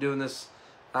and keep doing this.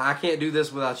 I can't do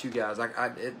this without you guys.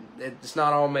 It's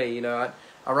not all me, you know.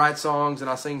 I write songs and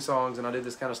I sing songs and I do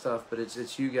this kind of stuff, but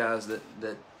it's you guys that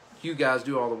you guys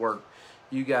do all the work.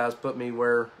 You guys put me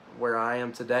where I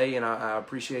am today, and I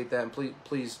appreciate that. And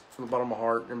please, from the bottom of my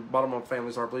heart and bottom of my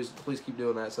family's heart, please keep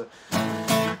doing that. So,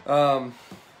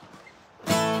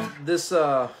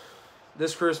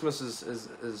 this Christmas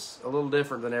is a little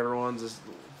different than everyone's. It's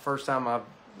the first time I've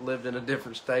lived in a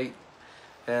different state,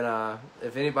 and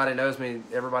if anybody knows me,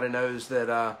 everybody knows that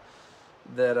I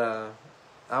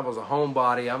was a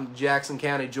homebody. I'm Jackson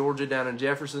County, Georgia, down in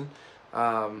Jefferson.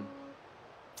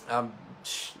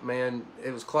 Man,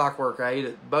 it was clockwork. I ate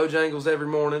at Bojangles every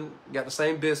morning. Got the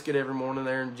same biscuit every morning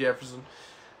there in Jefferson.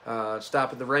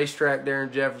 Stop at the racetrack there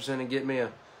in Jefferson and give me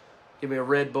a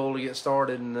Red Bull to get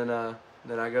started, and then I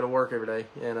go to work every day.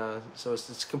 And so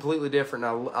it's completely different.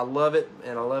 I love it,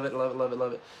 and I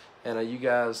love it. And you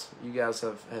guys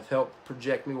have helped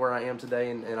project me where I am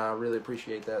today, and I really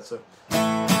appreciate that. So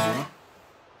I'm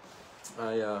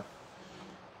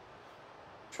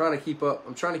trying to keep up.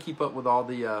 I'm trying to keep up with all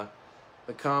the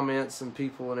comments and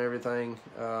people and everything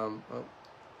on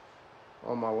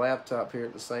my laptop here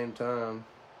at the same time.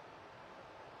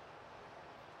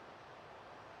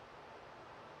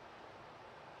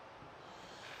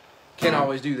 Can't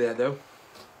always do that though.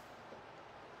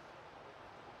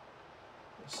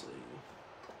 Let's see.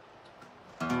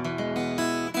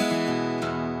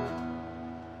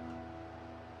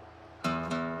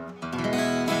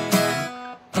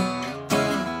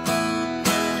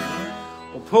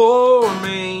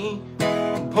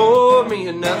 Pour me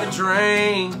another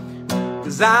drink,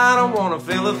 'cause I don't wanna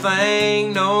feel a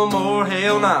thing no more,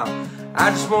 hell no.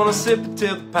 I just wanna sip it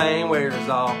till the pain wears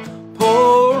off.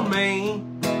 Pour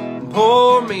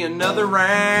me another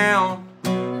round,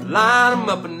 line 'em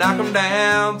up and knock 'em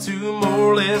down, 2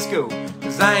 more, let's go.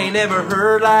 'Cause I ain't ever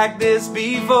heard like this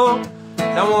before.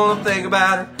 Don't wanna think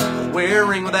about her, wear a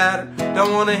ring without her.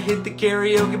 Don't wanna hit the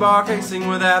karaoke bar, can't sing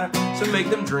without her. So make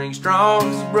them drinks strong,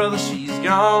 'cause brother, she's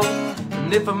gone.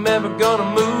 And if I'm ever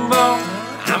gonna move on,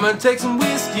 I'm gonna take some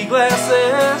whiskey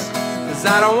glasses, 'cause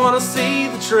I don't wanna see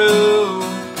the truth.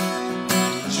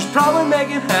 She's probably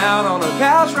making out on a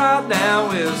couch right now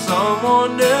with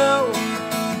someone new.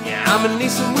 Yeah, I'm gonna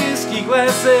need some whiskey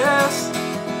glasses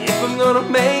if I'm gonna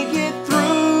make it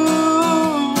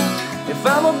through. If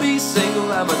I'm gonna be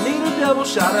single, I'm gonna need a double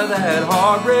shot of that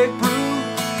heartbreak brew.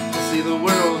 See the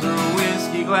world through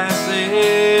whiskey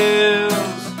glasses.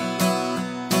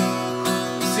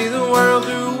 See the world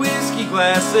through whiskey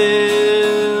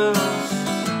glasses.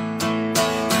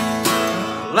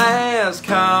 Last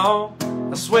call,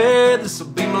 I swear this'll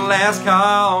be my last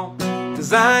call,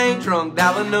 'cause I ain't drunk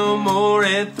dialing no more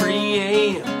at 3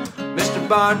 a.m. Mr.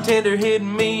 Bartender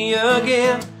hitting me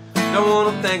again. Don't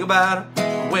wanna think about her,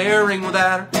 wear a ring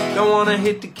without her. Don't wanna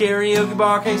hit the karaoke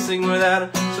bar, can't sing without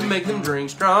her. So make them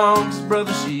drinks strong, 'cause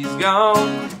brother, she's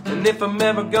gone. And if I'm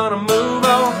ever gonna move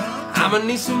on, I'ma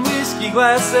need some whiskey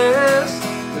glasses,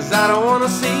 'cause I don't wanna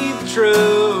see the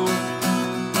truth.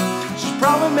 She's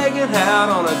probably making out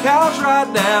on a couch right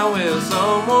now with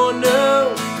someone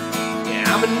new.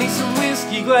 Yeah, I'ma need some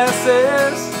whiskey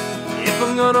glasses if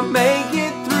I'm gonna make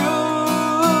it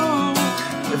through.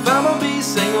 If I'ma be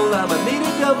single, I'ma need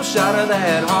a double shot of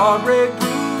that heartbreak brew.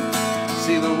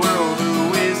 See the world through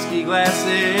whiskey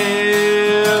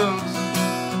glasses.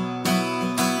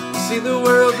 See the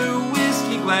world through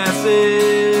whiskey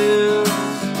glasses.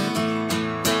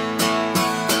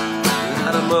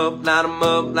 Line 'em up, line 'em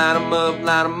up, line 'em up,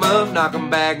 line 'em up. Knock 'em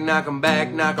back, knock 'em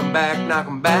back, knock 'em back, knock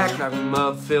 'em back. Knock 'em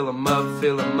up, fill 'em up,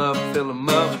 fill 'em up, fill 'em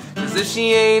up. Cause if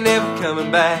she ain't ever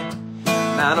coming back.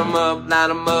 Line 'em up, line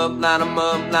 'em up, line 'em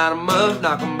up, line 'em up.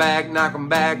 Knock 'em back, knock 'em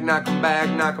back, knock 'em back,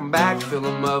 knock 'em back. Fill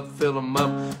 'em up, fill 'em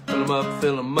up, fill 'em up,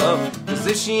 fill 'em up. Cause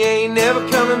if she ain't never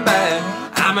coming back,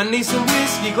 I'ma need some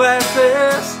whiskey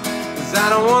glasses. Cause I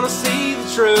don't wanna see the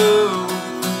truth.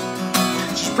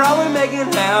 She's probably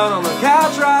making out on the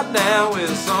couch right now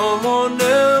with someone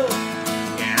new.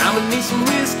 And I'ma need some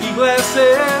whiskey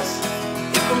glasses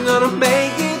if I'm gonna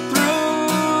make it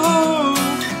through.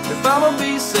 If I'ma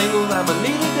be single, I'ma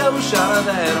need a double shot of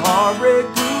that heartbreak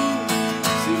groove.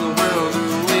 See the world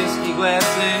through whiskey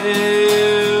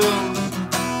glasses.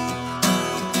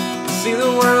 See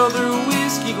the world through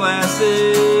whiskey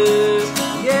glasses.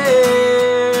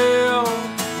 Yeah.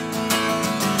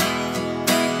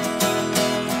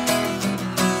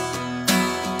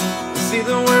 See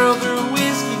the world through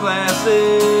whiskey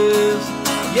glasses.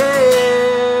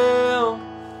 Yeah.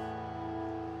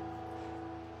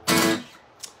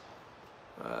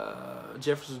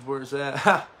 Jefferson's, where's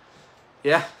that?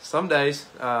 Yeah, some days.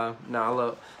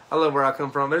 No, I love where I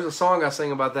come from. There's a song I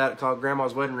sing about that called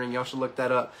Grandma's Wedding Ring. Y'all should look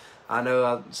that up. I know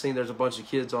I've seen there's a bunch of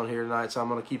kids on here tonight, so I'm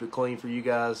gonna keep it clean for you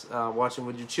guys watching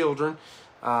with your children.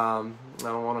 I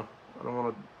don't want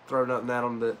to throw nothing at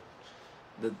them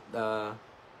that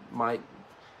might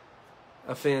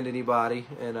offend anybody,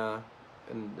 and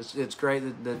it's great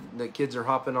that kids are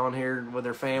hopping on here with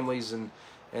their families and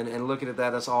looking at that.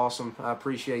 That's awesome. I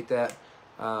appreciate that.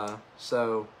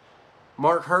 So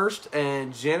Mark Hurst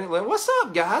and Janet, what's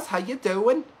up, guys? How you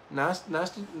doing? Nice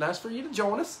for you to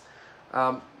join us.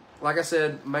 Like I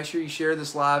said, make sure you share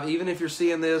this live, even if you're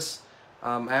seeing this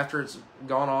after it's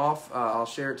gone off. I'll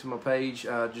share it to my page.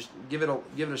 Just give it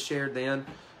a share then,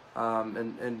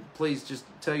 and please just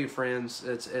tell your friends.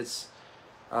 It's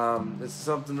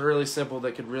something really simple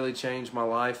that could really change my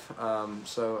life.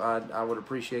 So I would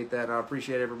appreciate that, and I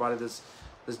appreciate everybody that's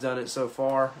done it so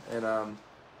far, and I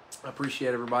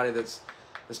appreciate everybody that's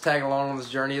tagging along on this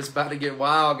journey. It's about to get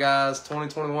wild, guys.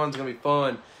 2021 is gonna be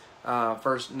fun.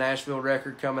 First Nashville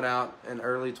record coming out in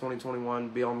early 2021.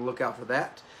 Be on the lookout for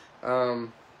that.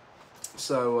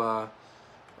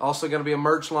 Also going to be a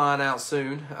merch line out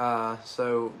soon.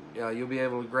 So you'll be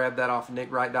able to grab that off of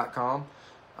NichWright.com.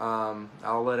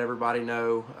 I'll let everybody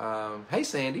know. Hey,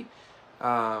 Sandy.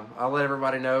 I'll let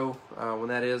everybody know when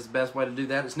that is. The best way to do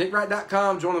that is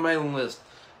NichWright.com. Join the mailing list.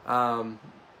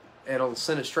 It'll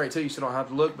send it straight to you, so you don't have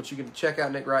to look, but you can check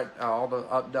out Nich Wright. All the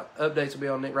updates will be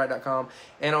on NichWright.com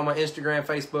and on my Instagram,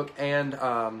 Facebook, and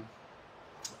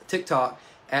TikTok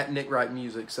at Nich Wright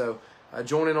Music. So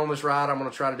join in on this ride. I'm going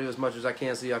to try to do as much as I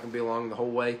can so y'all can be along the whole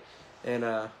way, and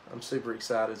I'm super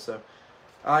excited. So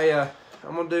I'm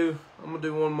gonna do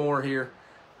one more here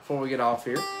before we get off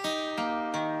here.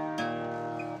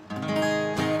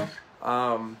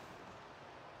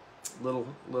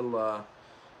 Little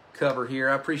cover here.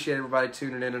 I appreciate everybody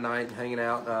tuning in tonight and hanging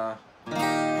out.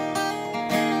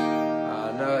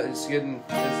 No, it's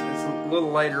a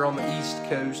little later on the East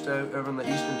Coast, over in the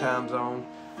Eastern time zone.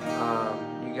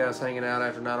 You guys hanging out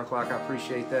after 9 o'clock, I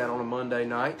appreciate that on a Monday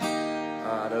night.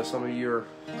 I know some of you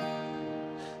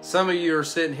are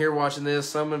sitting here watching this.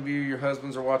 Some of you, your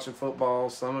husbands are watching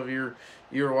football. Some of you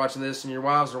are watching this and your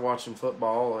wives are watching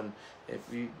football. And if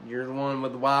you're the one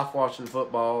with the wife watching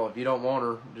football, if you don't want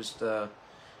her, just tell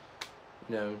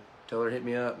her to hit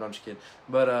me up. No, I'm just kidding.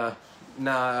 But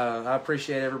I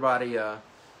appreciate everybody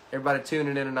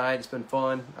tuning in tonight. It's been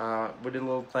fun. We did a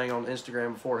little thing on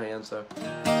Instagram beforehand, so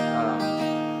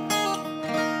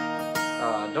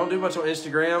don't do much on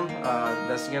Instagram.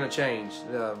 That's going to change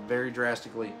very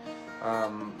drastically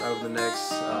over the next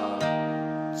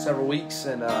several weeks,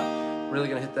 and really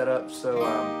going to hit that up. So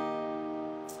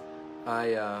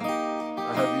I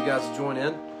hope you guys will join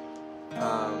in.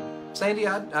 Sandy,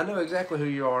 I know exactly who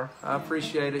you are. I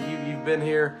appreciate it. You've been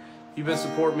here. You've been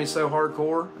supporting me so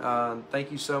hardcore.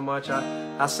 Thank you so much.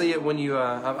 I see it when you.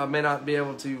 I may not be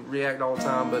able to react all the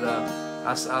time, but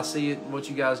I see it what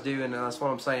you guys do, and that's what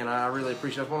I'm saying. I really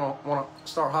appreciate it. I want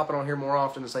to start hopping on here more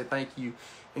often to say thank you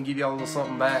and give y'all a little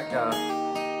something back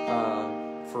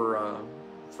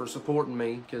for supporting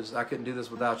me, because I couldn't do this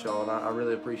without y'all, and I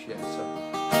really appreciate it. So.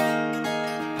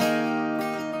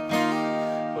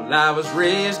 I was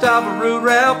raised off of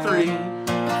Route 3,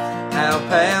 out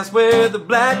past where the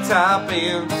blacktop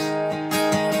ends.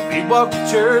 We walked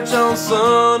to church on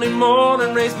Sunday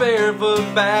morning, raced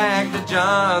barefoot back to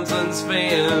Johnson's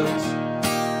fence.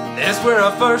 That's where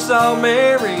I first saw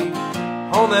Mary,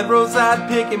 on that roadside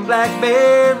picking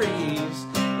blackberries.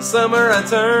 The summer I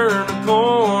turned a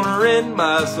corner in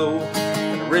my soul,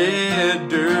 and a red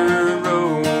dirt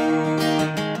road.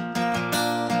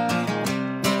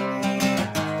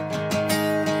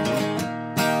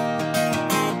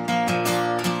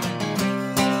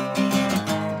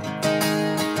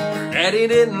 Daddy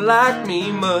didn't like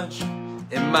me much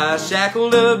in my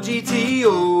shackled up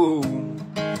GTO.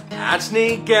 I'd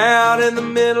sneak out in the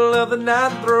middle of the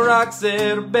night, throw rocks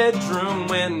at a bedroom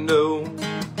window,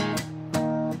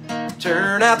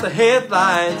 turn out the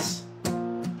headlights,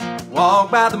 walk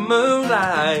by the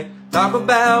moonlight, talk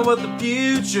about what the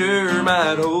future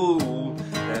might hold.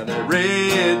 Down that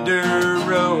red dirt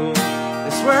road,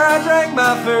 it's where I drank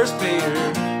my first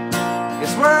beer,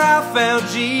 it's where I found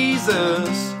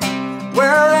Jesus, where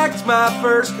I wrecked my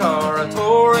first car, I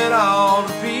tore it all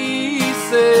to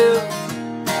pieces.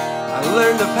 I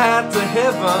learned the path to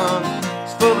heaven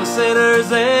is full of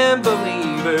sinners and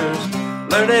believers.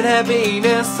 Learning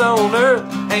happiness on earth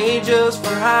ain't just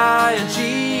for high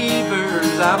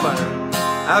achievers. I've learned,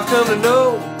 I've come to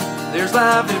know there's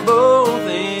life in both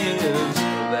ends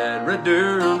of that red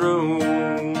dirt road.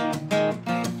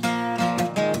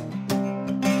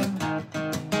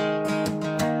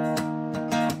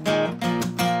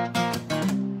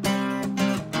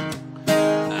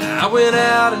 I went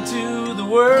out into the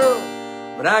world,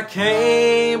 but I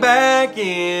came back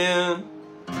in.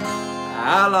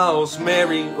 I lost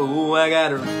Mary, oh, I got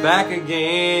her back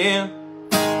again.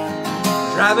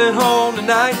 Driving home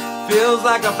tonight feels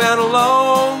like I found a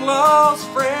long lost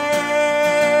friend.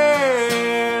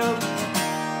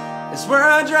 It's where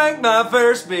I drank my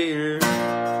first beer,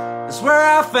 it's where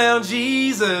I found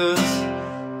Jesus,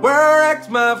 where I wrecked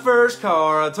my first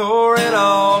car, I tore it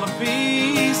all to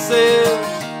pieces.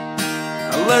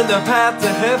 I learned the path to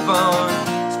heaven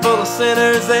is full of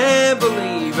sinners and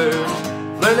believers.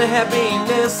 Learning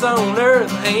happiness on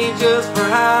earth ain't just for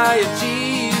high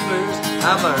achievers.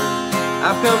 I've learned,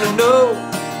 I've come to know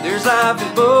there's life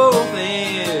at both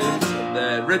ends of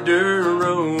that red dirt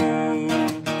road.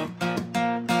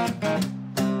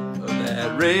 Of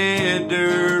that red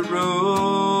dirt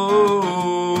road.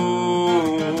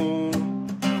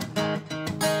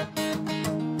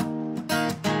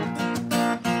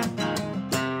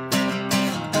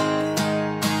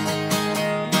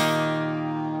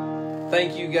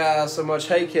 Thank you guys so much.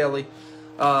 Hey, Kelly.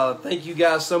 Thank you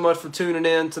guys so much for tuning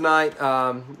in tonight.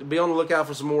 Be on the lookout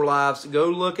for some more lives. Go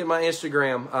look at my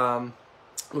Instagram.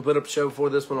 We put up a show before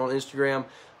this one on Instagram.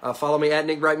 Follow me at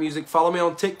Nich Wright Music. Follow me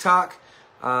on TikTok.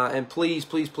 And please,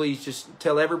 please, please just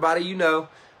tell everybody you know,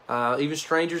 even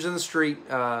strangers in the street,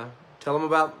 tell them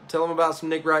about some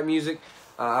Nich Wright Music.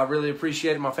 I really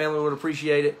appreciate it. My family would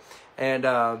appreciate it. And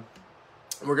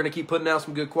we're going to keep putting out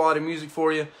some good quality music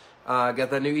for you. Got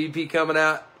that new EP coming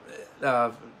out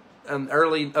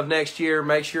early of next year.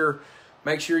 Make sure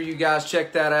you guys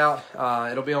check that out.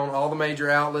 It'll be on all the major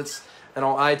outlets and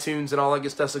on iTunes and all that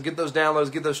good stuff. So get those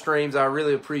downloads, get those streams. I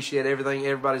really appreciate everything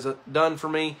everybody's done for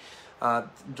me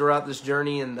throughout this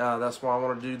journey, and that's why I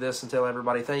want to do this and tell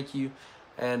everybody thank you.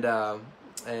 And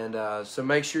so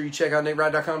make sure you check out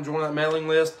NichWright.com, join that mailing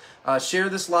list. Share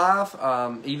this live,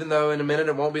 even though in a minute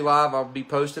it won't be live. I'll be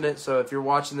posting it. So if you're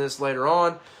watching this later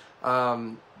on,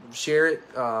 share it,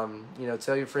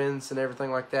 tell your friends and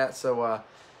everything like that. So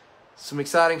some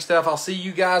exciting stuff. I'll see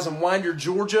you guys in Winder,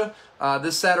 Georgia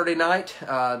this Saturday night,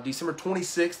 December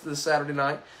 26th, this Saturday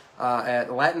night,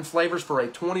 at Latin Flavors for a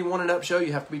 21 and up show.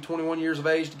 You have to be 21 years of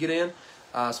age to get in.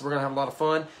 So we're going to have a lot of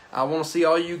fun. I want to see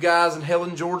all you guys in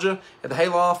Helen, Georgia at the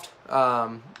Hayloft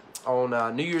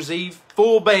on New Year's Eve.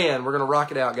 Full band. We're going to rock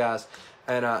it out, guys.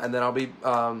 And then I'll be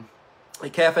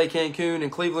at Cafe Cancun in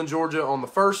Cleveland, Georgia on the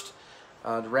 1st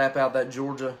to wrap out that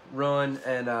Georgia run.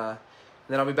 And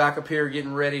then I'll be back up here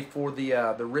getting ready for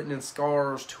the Written in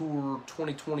Scars Tour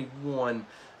 2021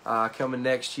 coming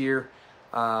next year.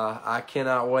 I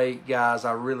cannot wait, guys.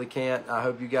 I really can't. I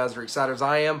hope you guys are excited as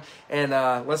I am. And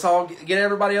let's all get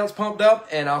everybody else pumped up,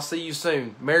 and I'll see you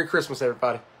soon. Merry Christmas,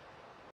 everybody.